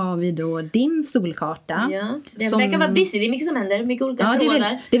 här har vi då din solkarta. Ja, det verkar vara busy. Det är mycket som händer. Mycket olika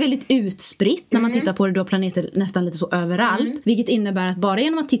trådar. Det är väldigt utspritt när man tittar på det. Du har planeter nästan lite så överallt. Vilket innebär att bara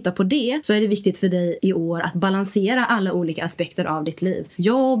genom att titta på det så är det viktigt för dig i år att balansera alla olika aspekter av ditt liv.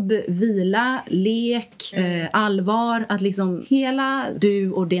 Jobb, vila, lek, allvar. Att liksom hela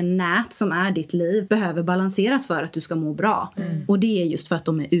du och det nät som är ditt liv behöver balanseras för att du ska må bra. Och det är just för att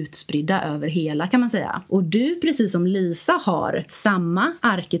de är utspridda över hela, kan man säga. Och du, precis som Lisa, har samma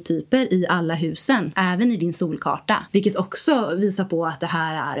arketyper i alla husen, även i din solkarta. Vilket också visar på att det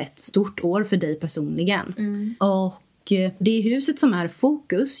här är ett stort år för dig personligen. Och det huset som är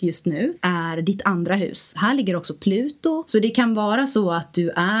fokus just nu är ditt andra hus. Här ligger också Pluto. Så det kan vara så att du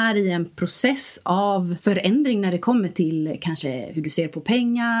är i en process av förändring när det kommer till kanske hur du ser på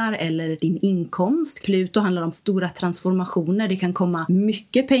pengar eller din inkomst. Pluto handlar om stora transformationer. Det kan komma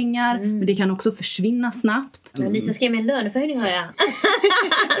mycket pengar, men det kan också försvinna snabbt. Lisa skrev mig en löneförhöjning, hör jag.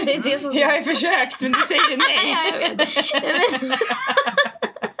 Det är det som... Jag har försökt, men du säger nej.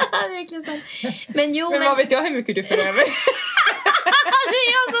 Men vad vet jag hur mycket du får över? Det är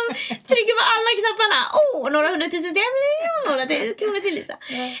jag som trycker på alla knapparna. Några 100 000 till Emelie och några kronor till Lisa.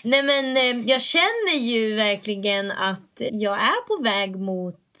 Nej, men jag känner ju verkligen att jag är på väg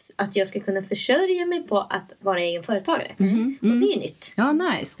mot att jag ska kunna försörja mig på att vara egen företagare. Och det är nytt. Ja,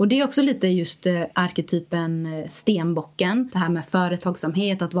 nice. Och det är också lite just arketypen stenbocken. Det här med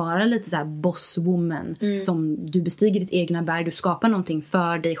företagsamhet, att vara lite så här bosswoman. Som du bestiger ditt egna berg, du skapar någonting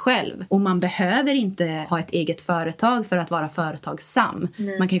för dig själv. Och man behöver inte ha ett eget företag för att vara företagsam.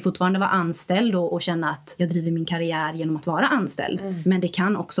 Man kan ju fortfarande vara anställd och känna att jag driver min karriär genom att vara anställd. Men det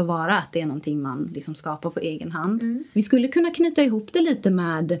kan också vara att det är någonting man liksom skapar på egen hand. Vi skulle kunna knyta ihop det lite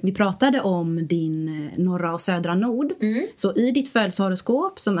med, vi pratade om din norra och södra nod. Så i ditt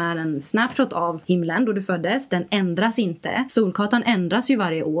födelsehoroskop, som är en snapshot av himlen då du föddes, den ändras inte. Solkartan ändras ju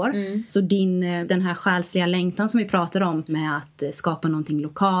varje år. Så den här själsliga längtan som vi pratade om med att skapa någonting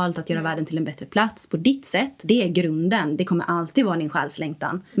lokalt, att göra världen till en bättre plats på ditt sätt, det är grunden. Det kommer alltid vara din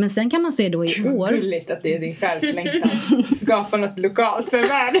själslängtan. Men sen kan man se då i år... Det är gulligt att det är din själslängtan. Skapa något lokalt för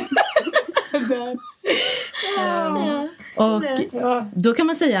världen. Och då kan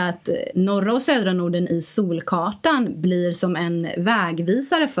man säga att norra och södra norden i solkartan blir som en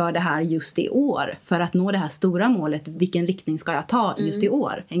vägvisare för det här just i år. För att nå det här stora målet, vilken riktning ska jag ta just i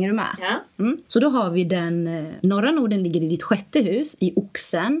år? Hänger du med? Ja. Så då har vi norra norden ligger i ditt 6:e hus, i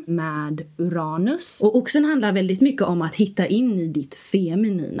oxen med Uranus. Och oxen handlar väldigt mycket om att hitta in i ditt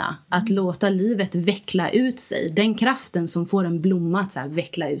feminina. Att låta livet veckla ut sig. Den kraften som får en blomma att så här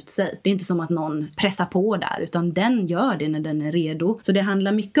veckla ut sig. Det är inte som att någon pressar på där, utan den gör det när den är redo. Så det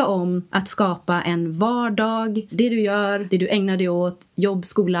handlar mycket om att skapa en vardag, det du gör, det du ägnar dig åt, jobb,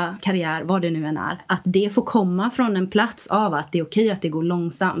 skola, karriär, vad det nu än är. Att det får komma från en plats av att det är okej att det går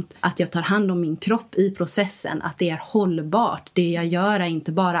långsamt. Att jag tar hand om min kropp i processen. Att det är hållbart. Det jag gör är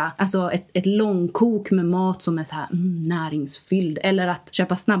inte bara alltså ett långkok med mat som är så här näringsfylld. Eller att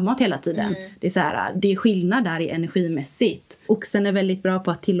köpa snabbmat hela tiden. Det är så här, det är skillnad där i energimässigt. Oxen är väldigt bra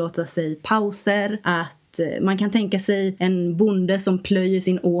på att tillåta sig pauser. Att man kan tänka sig en bonde som plöjer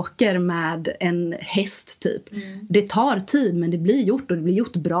sin åker med en häst typ. Det tar tid men det blir gjort och det blir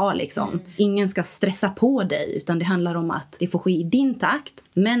gjort bra liksom. Ingen ska stressa på dig utan det handlar om att det får ske i din takt.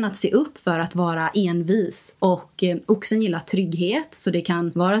 Men att se upp för att vara envis. Och oxen gillar trygghet. Så det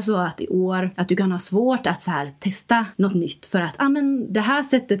kan vara så att i år att du kan ha svårt att så här, testa något nytt. För att men det här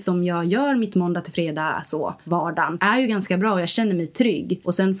sättet som jag gör mitt måndag till fredag så vardagen är ju ganska bra och jag känner mig trygg.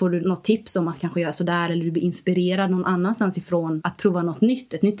 Och sen får du något tips om att kanske göra sådär. Eller du blir inspirerad någon annanstans ifrån att prova något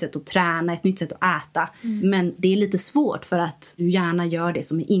nytt. Ett nytt sätt att träna, ett nytt sätt att äta. Men det är lite svårt för att du gärna gör det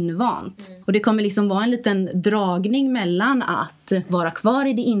som är invant. Och det kommer liksom vara en liten dragning mellan att vara kvar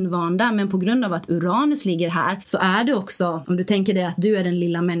i det invanda, men på grund av att Uranus ligger här så är det också, om du tänker dig att du är den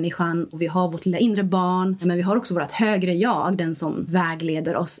lilla människan och vi har vårt lilla inre barn, men vi har också vårt högre jag, den som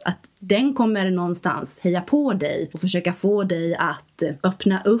vägleder oss, att den kommer någonstans heja på dig och försöka få dig att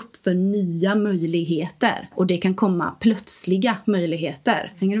öppna upp för nya möjligheter. Och det kan komma plötsliga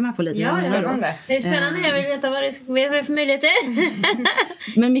möjligheter. Hänger du med på lite? Ja, det är spännande. Jag vill veta vad det är för möjligheter.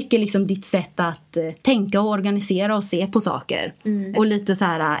 Men mycket liksom ditt sätt att tänka och organisera och se på saker. Och lite så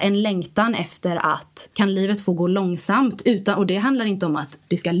här en längtan efter att kan livet få gå långsamt utan, och det handlar inte om att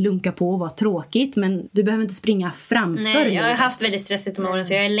det ska lunka på och vara tråkigt, men du behöver inte springa framför. Nej, jag har haft väldigt stressigt om åren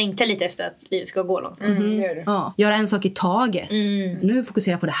så jag längtar lite efter att livet ska gå långsamt. Ja, göra en sak i taget. Nu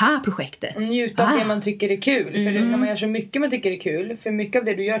fokusera på det här projektet. Njuta av det man tycker är kul. För när man gör så mycket man tycker är kul, för mycket av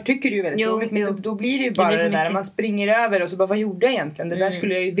det du gör tycker du är väldigt roligt, men då blir det ju bara det där man springer över och så bara, vad gjorde jag egentligen? Det där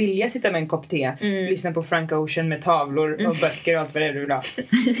skulle jag ju vilja sitta med en kopp te, lyssna på Frank Ocean med tavlor och böcker och allt vad det är du vill ha.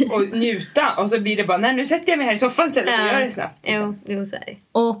 Och njuta, och så blir det bara, nej nu sätter jag mig här i soffan istället och gör det snabbt. Jo, så är det.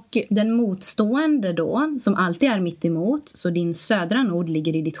 Och den motstående då, som alltid är mitt emot, så din södra nod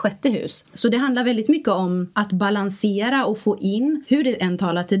ligger i ditt 6:e hus. Så det handlar väldigt mycket om att balansera och få in, hur det än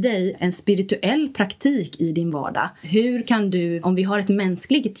talar till dig, en spirituell praktik i din vardag. Hur kan du, om vi har ett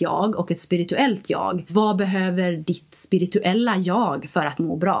mänskligt jag och ett spirituellt jag, vad behöver ditt spirituella jag för att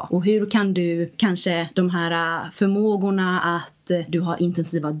må bra? Och hur kan du kanske de här förmågorna att du har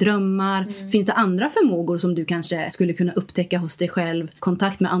intensiva drömmar. Finns det andra förmågor som du kanske skulle kunna upptäcka hos dig själv?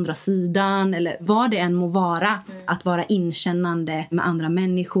 Kontakt med andra sidan eller vad det än må vara. Att vara inkännande med andra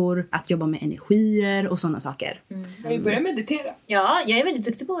människor. Att jobba med energier och sådana saker. Kan vi börja meditera? Ja, jag är väldigt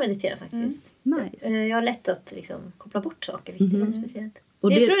duktig på att meditera faktiskt. Nice. Jag har lätt att liksom koppla bort saker, vilket är väldigt speciellt.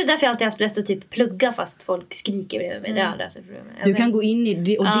 Och jag tror det är därför jag alltid haft lätt att typ plugga fast folk skriker bredvid mig. Det är aldrig problem. Du kan gå in i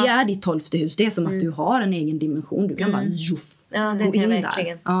det, och det är ditt 12:e hus. Det är som att du har en egen dimension. Du kan bara Ja, det kan jag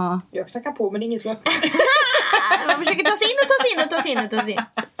verkligen. Ja. Jag knackar på, men det är ingen som öppnar. Man försöker ta sig in. Det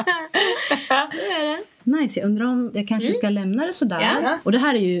är det. Nice, jag undrar om jag kanske ska lämna det sådär. Ja. Och det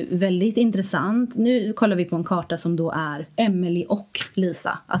här är ju väldigt intressant. Nu kollar vi på en karta som då är Emily och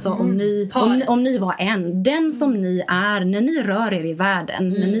Lisa. Alltså om ni var en. Den som ni är när ni rör er i världen.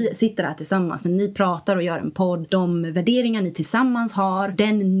 När ni sitter här tillsammans. När ni pratar och gör en podd. De värderingar ni tillsammans har.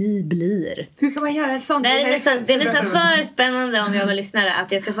 Den ni blir. Hur kan man göra ett sånt? Det är nästan för spännande om jag var lyssnare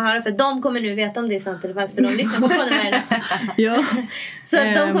att jag ska få höra. För de kommer nu veta om det är sant eller falskt. För de lyssnar på podden här. Ja. Så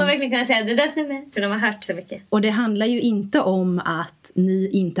att de kommer verkligen kunna säga det där stämmer. För de har hört så mycket. Och det handlar ju inte om att ni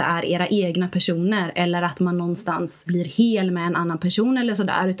inte är era egna personer eller att man någonstans blir hel med en annan person eller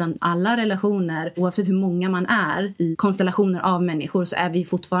sådär, utan alla relationer, oavsett hur många man är i konstellationer av människor, så är vi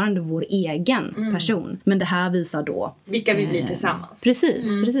fortfarande vår egen person. Men det här visar då vilka vi blir tillsammans.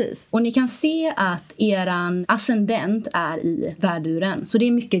 Precis. Och ni kan se att eran ascendent är i värduren. Så det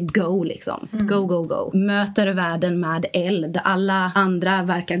är mycket go liksom. Go. Möter världen med eld. Alla andra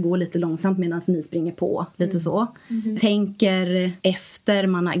verkar gå lite långsamt medan ni springer på. Lite så. Tänker efter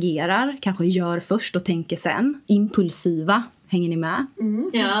man agerar. Kanske gör först och tänker sen. Impulsiva. Hänger ni med?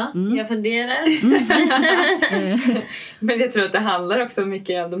 Ja, jag funderar. Men jag tror att det handlar också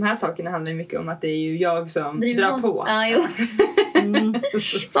mycket om de här sakerna handlar mycket om att det är ju jag som drar på. Ja, jo.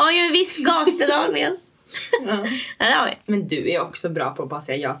 Vi har ju en viss gaspedal med oss. Ja. Men du är också bra på att bara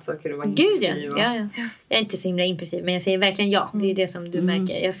säga ja till saker och vara impulsiv. Ja. Jag är inte så himla impulsiv, men jag säger verkligen ja. Det är det som du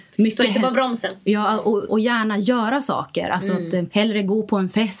märker. Jag står inte på bromsen. Ja, och gärna göra saker. Alltså att hellre gå på en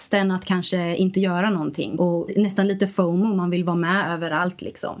fest än att kanske inte göra någonting. Och nästan lite FOMO, man vill vara med överallt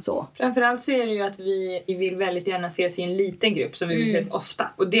liksom. Så. Framförallt så är det ju att vi vill väldigt gärna ses i en liten grupp som vi vill ses ofta.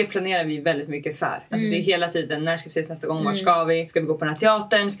 Och det planerar vi väldigt mycket för. Alltså det är hela tiden, när ska vi ses nästa gång? Var ska vi? Ska vi gå på den här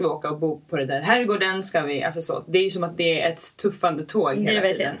teatern? Ska vi åka och bo på det där herrgården? Ska vi, alltså så. Det är ju som att det är ett tuffande tåg hela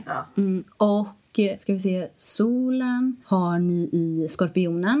tiden. Ja. Och ska vi se, solen har ni i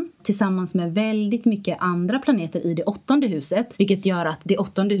Skorpionen tillsammans med väldigt mycket andra planeter i det 8:e huset, vilket gör att det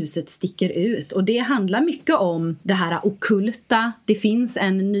 8:e huset sticker ut. Och det handlar mycket om det här ockulta. Det finns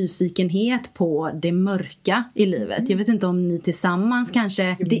en nyfikenhet på det mörka i livet. Jag vet inte om ni tillsammans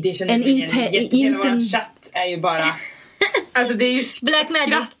kanske... Det känner hela vår chatt är ju bara... Alltså det är ju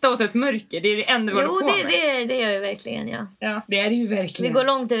skratta åt ett mörker. Det är det enda vi håller på med. Det gör ju verkligen, ja. Det är det ju verkligen. Vi går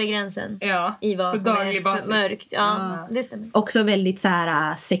långt över gränsen. Ja, i vad på som daglig är basis. Mörkt. Ja, det stämmer. Också väldigt så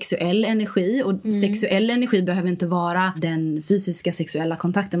här sexuell energi. Och sexuell energi behöver inte vara den fysiska sexuella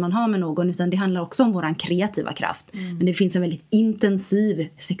kontakten man har med någon. Utan det handlar också om våran kreativa kraft. Men det finns en väldigt intensiv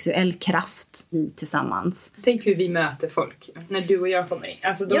sexuell kraft i tillsammans. Tänk hur vi möter folk när du och jag kommer in.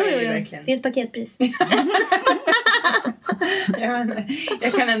 Alltså då är det verkligen... Det är ett paketpris.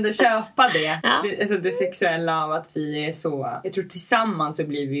 Jag kan ändå köpa det. Ja. Det sexuella av att vi är så... Jag tror tillsammans så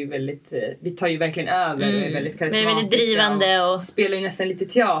blir vi väldigt... Vi tar ju verkligen över och är väldigt karismatiska. Vi är väldigt drivande och... Spelar ju nästan lite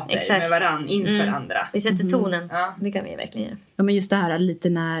teater med varann inför andra. Vi sätter tonen. Ja. Det kan vi verkligen göra. Ja, men just det här lite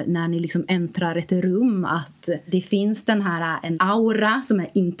när ni liksom äntrar ett rum, att det finns den här en aura som är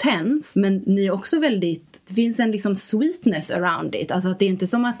intens, men ni är också väldigt, det finns en liksom sweetness around it. Alltså att det är inte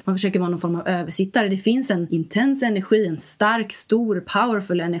som att man försöker vara någon form av översittare. Det finns en intens energi, en stark, stor,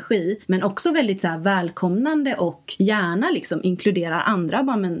 powerful energi, men också väldigt så här välkomnande och gärna liksom inkluderar andra.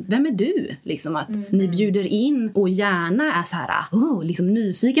 Bara, men vem är du? Liksom att ni bjuder in och gärna är så här liksom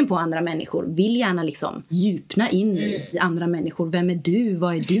nyfiken på andra människor, vill gärna liksom djupna in i andra människor. Vem är du?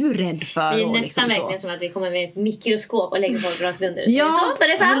 Vad är du rädd för? Det är nästan liksom verkligen som att vi kommer med ett mikroskop och lägger folk rakt under. Ja,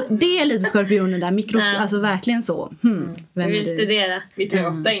 det är lite Skorpionen där. Alltså verkligen så. Vi vill studera. Vi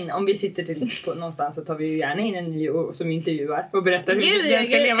tar ofta in, om vi sitter på någonstans så tar vi ju gärna in en ny som intervjuar och berättar hur den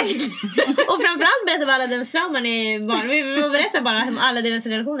ska leva sitt liv. Och framförallt berättar vi alla dens trauman i barn. Vi berättar bara hur alla deras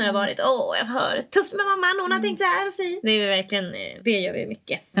relationer har varit. Jag hör tufft med mamman, hon har tänkt så här och så. Det är verkligen, det gör vi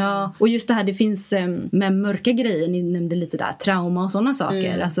mycket. Ja, och just det här, det finns med mörka grejer, ni nämnde lite där, trauma och sådana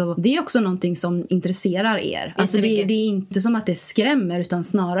saker. Alltså, det är också någonting som intresserar er. Alltså, det är inte som att det skrämmer, utan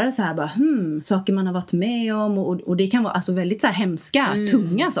snarare så här bara, saker man har varit med om, och det kan vara alltså väldigt så här hemska,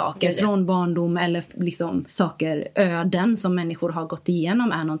 tunga saker från barndom, eller liksom saker, öden som människor har gått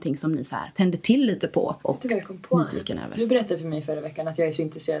igenom, är någonting som ni så här tänder till lite på och nyfiken över. Du berättade för mig förra veckan att jag är så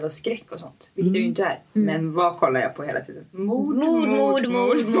intresserad av skräck och sånt, vilket jag ju inte är. Men vad kollar jag på hela tiden?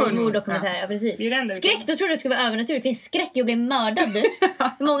 Morddokumentärer, ja precis. Skräck, då tror du att det skulle vara övernaturligt. Det finns skräck i att bli mördad.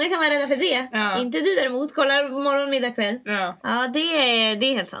 Många kan vara rädda för det. Inte du däremot. Kollar morgon, middag, kväll. Ja, det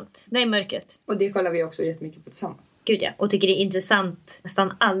är helt sant. Det är mörkret. Och det kollar vi också jättemycket på tillsammans. Gud ja. Och tycker det är intressant.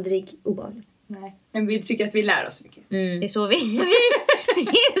 Nästan aldrig obehagligt. Nej, men vi tycker att vi lär oss mycket. Det är så vi är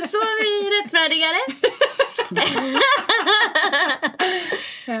rättfärdigare.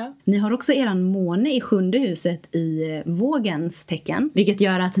 Ni har också eran måne i 7:e huset i vågens tecken, vilket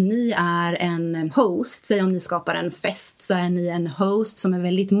gör att ni är en host. Säg om ni skapar en fest, så är ni en host som är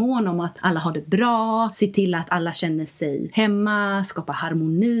väldigt mån om att alla har det bra, se till att alla känner sig hemma, skapa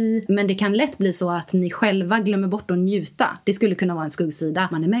harmoni. Men det kan lätt bli så att ni själva glömmer bort att njuta. Det skulle kunna vara en skuggsida.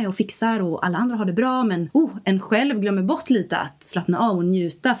 Man är med och fixar och alla andra har det bra, men en själv glömmer bort lite att slappna av och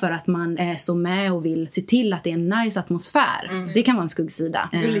njuta för att man är så med och vill se till att det är en nice atmosfär. Det kan vara en skuggsida.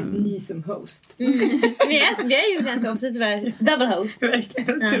 Det är lite ni som host. Vi är ju ganska ofta tyvärr double host.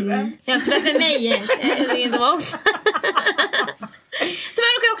 Verkligen, tyvärr. Ja, tyvärr för mig är det inte vara host.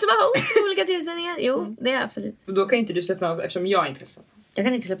 Tyvärr kan jag också vara host i olika tillställningar. Jo, det är absolut. Och då kan inte du släppa av, eftersom jag inte släpper av. Jag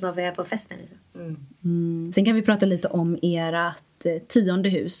kan inte släppa av för jag är på festen. Sen kan vi prata lite om ert 10:e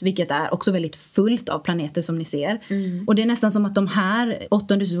hus, vilket är också väldigt fullt av planeter som ni ser. Och det är nästan som att de här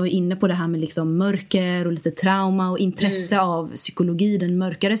 8:e huset var inne på det här med liksom mörker och lite trauma och intresse av psykologi, den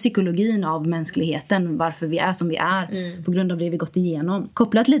mörkare psykologin av mänskligheten, varför vi är som vi är på grund av det vi gått igenom.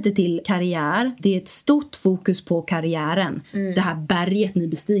 Kopplat lite till karriär, det är ett stort fokus på karriären. Det här berget ni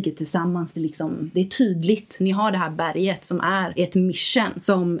bestiger tillsammans, det är tydligt. Ni har det här berget som är ett mission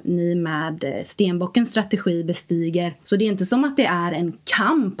som ni med stenbockens strategi bestiger. Så det är inte som att det är en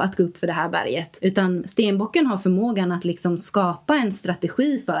kamp att gå upp för det här berget. Utan stenbocken har förmågan att liksom skapa en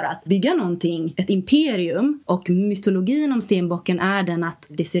strategi för att bygga någonting, ett imperium. Och mytologin om stenbocken är den att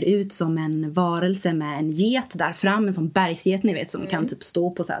det ser ut som en varelse med en get där fram, en sån bergsget ni vet som kan typ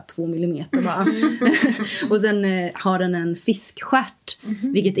stå på så här 2 millimeter bara. Och sen har den en fiskstjärt,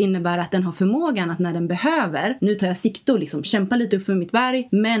 vilket innebär att den har förmågan att när den behöver, nu tar jag sikte och liksom kämpa lite upp för mitt berg,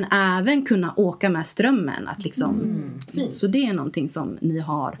 men även kunna åka med strömmen att liksom, så det är någonting som ni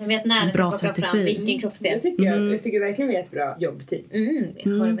har. Jag vet när en bra strategi. Fram vilken kroppsdel. Jag tycker verkligen vi är ett bra jobbteam.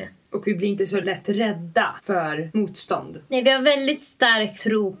 Jag håller med. Och vi blir inte så lätt rädda för motstånd. Nej, vi har väldigt stark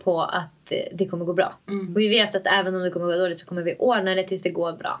tro på att det kommer gå bra. Och vi vet att även om det kommer gå dåligt så kommer vi ordna det tills det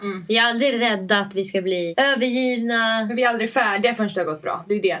går bra. Vi är aldrig rädda att vi ska bli övergivna. Men vi är aldrig färdiga förrän det har gått bra.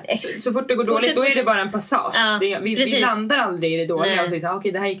 Det är det. Så fort det går dåligt, då är det bara en passage. Ja, vi landar aldrig i det dåliga och säger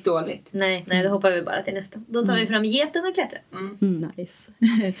okej, det här gick dåligt. Nej, då hoppar vi bara till nästa. Då tar vi fram geten och klättrar. Nice.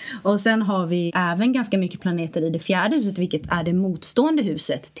 Och sen har vi även ganska mycket planeter i det 4:e huset, vilket är det motstående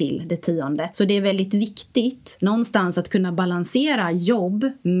huset till det 10:e. Så det är väldigt viktigt någonstans att kunna balansera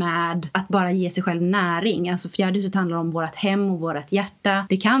jobb med att bara ge sig själv näring. Alltså 4:e huset handlar om vårt hem och vårt hjärta.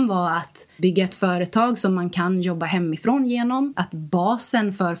 Det kan vara att bygga ett företag som man kan jobba hemifrån genom. Att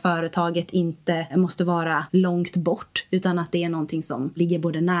basen för företaget inte måste vara långt bort, utan att det är någonting som ligger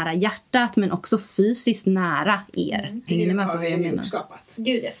både nära hjärtat men också fysiskt nära er. Hänger ni med på vad jag menar?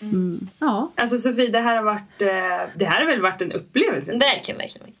 Gud, ja. Ja. Alltså Sofie, det här har väl varit en upplevelse? Verkligen.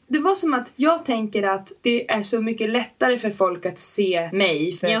 Det var som att jag tänker att det är så mycket lättare för folk att se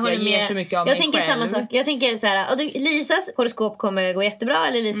mig för att jag ger så mycket av mig själv. Jag tänker samma sak. Jag tänker så här, Lisas horoskop kommer gå jättebra,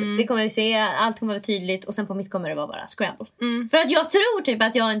 eller Lisa, det kommer vi se, allt kommer vara tydligt, och sen på mitt kommer det vara bara scramble. För att jag tror typ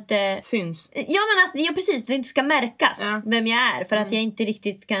att jag inte syns. Ja, men att precis, det inte ska märkas vem jag är, för att jag inte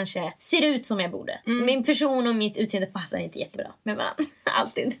riktigt kanske ser ut som jag borde. Min person och mitt utseende passar inte jättebra med varandra.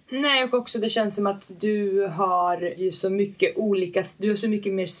 Alltid. Nej, och också det känns som att du har ju så mycket olika, du har så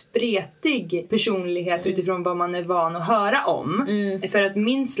mycket mer spretig personlighet utifrån vad man är van att höra om. För att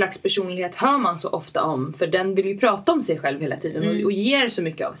min slags personlighet hör man så ofta om, för den vill ju prata om sig själv hela tiden och ger så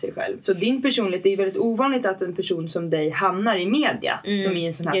mycket av sig själv. Så din personlighet, det är väldigt ovanligt att en person som dig hamnar i media som i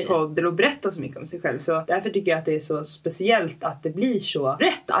en sån här podd och berättar så mycket om sig själv. Så därför tycker jag att det är så speciellt att det blir så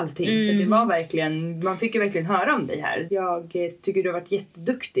rätt allting. För det var verkligen, man fick ju verkligen höra om dig här. Jag tycker du har varit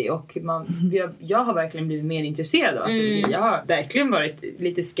jätteduktig och jag har verkligen blivit mer intresserad av astrologi. Jag har verkligen varit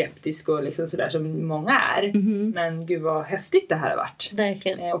lite skeptisk och liksom sådär som många är. Men gud vad häftigt det här har varit.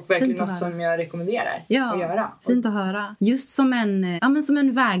 Verkligen. Och verkligen något som jag rekommenderar att göra. Fint att höra. Just som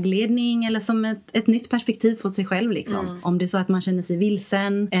en vägledning eller som ett nytt perspektiv på sig själv liksom. Om det är så att man känner sig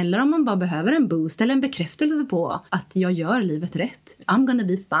vilsen, eller om man bara behöver en boost eller en bekräftelse på att jag gör livet rätt. I'm gonna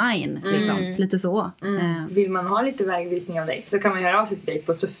be fine. Liksom. Lite så. Vill man ha lite vägvisning av dig så kan man göra av sig till dig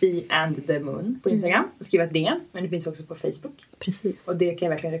på Sofie and the Moon på Instagram och skriva ett DM. Men det finns också på Facebook. Precis. Och det kan jag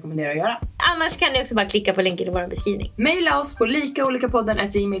verkligen rekommendera att göra. Annars kan ni också bara klicka på länken i vår beskrivning. Maila oss på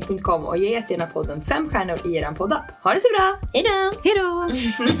likaolikapodden@gmail.com och ge gärna podden 5 stjärnor i eran poddapp. Ha det så bra! Hejdå! Hejdå!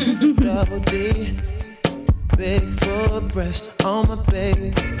 Big for breast on my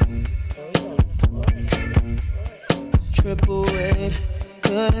baby. Triple weight,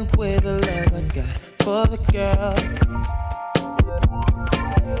 couldn't weigh the love I got for the girl.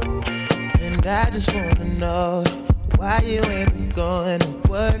 And I just wanna know why you ain't been going to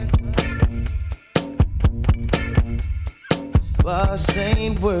work. Boss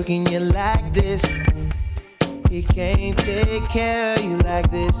ain't working you like this. He can't take care of you like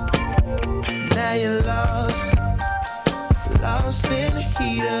this. Now you're lost in the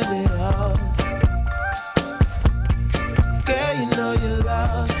heat of it all. Girl, you know you're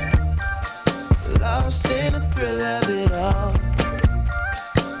lost in the thrill of it all.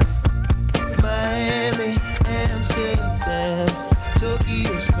 Miami, Amsterdam,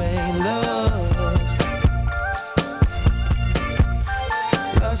 Tokyo, Spain, lost.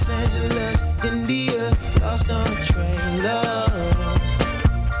 Los Angeles, India, lost on a train, lost.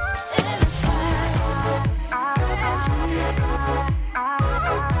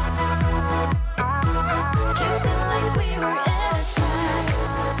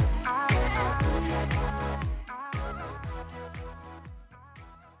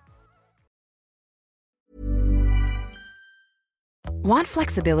 Want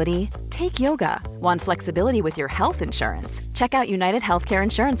flexibility? Take yoga. Want flexibility with your health insurance? Check out United Healthcare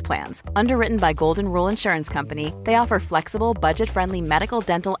Insurance Plans. Underwritten by Golden Rule Insurance Company, they offer flexible, budget-friendly medical,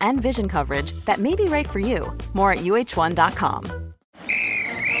 dental, and vision coverage that may be right for you. More at uh1.com.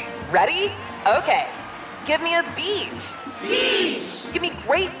 Ready? Okay. Give me a beach. Beach! Give me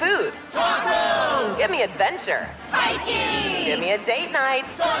great food. Tacos! Give me adventure. Hiking! Give me a date night.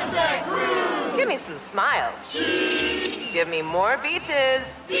 Sunset cruise! Give me some smiles. Cheese! Give me more beaches.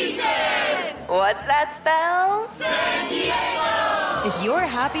 Beaches! What's that spell? San Diego! If you're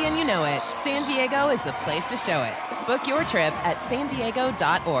happy and you know it, San Diego is the place to show it. Book your trip at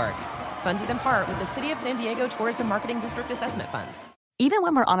sandiego.org. Funded in part with the City of San Diego Tourism Marketing District Assessment Funds. Even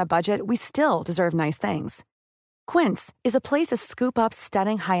when we're on a budget, we still deserve nice things. Quince is a place to scoop up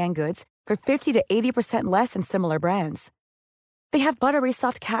stunning high-end goods for 50 to 80% less than similar brands. They have buttery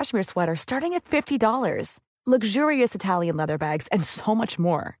soft cashmere sweaters starting at $50, luxurious Italian leather bags, and so much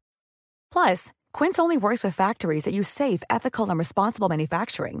more. Plus, Quince only works with factories that use safe, ethical, and responsible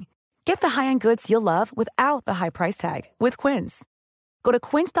manufacturing. Get the high-end goods you'll love without the high price tag with Quince. Go to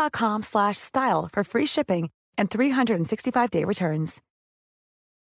quince.com/style for free shipping and 365-day returns.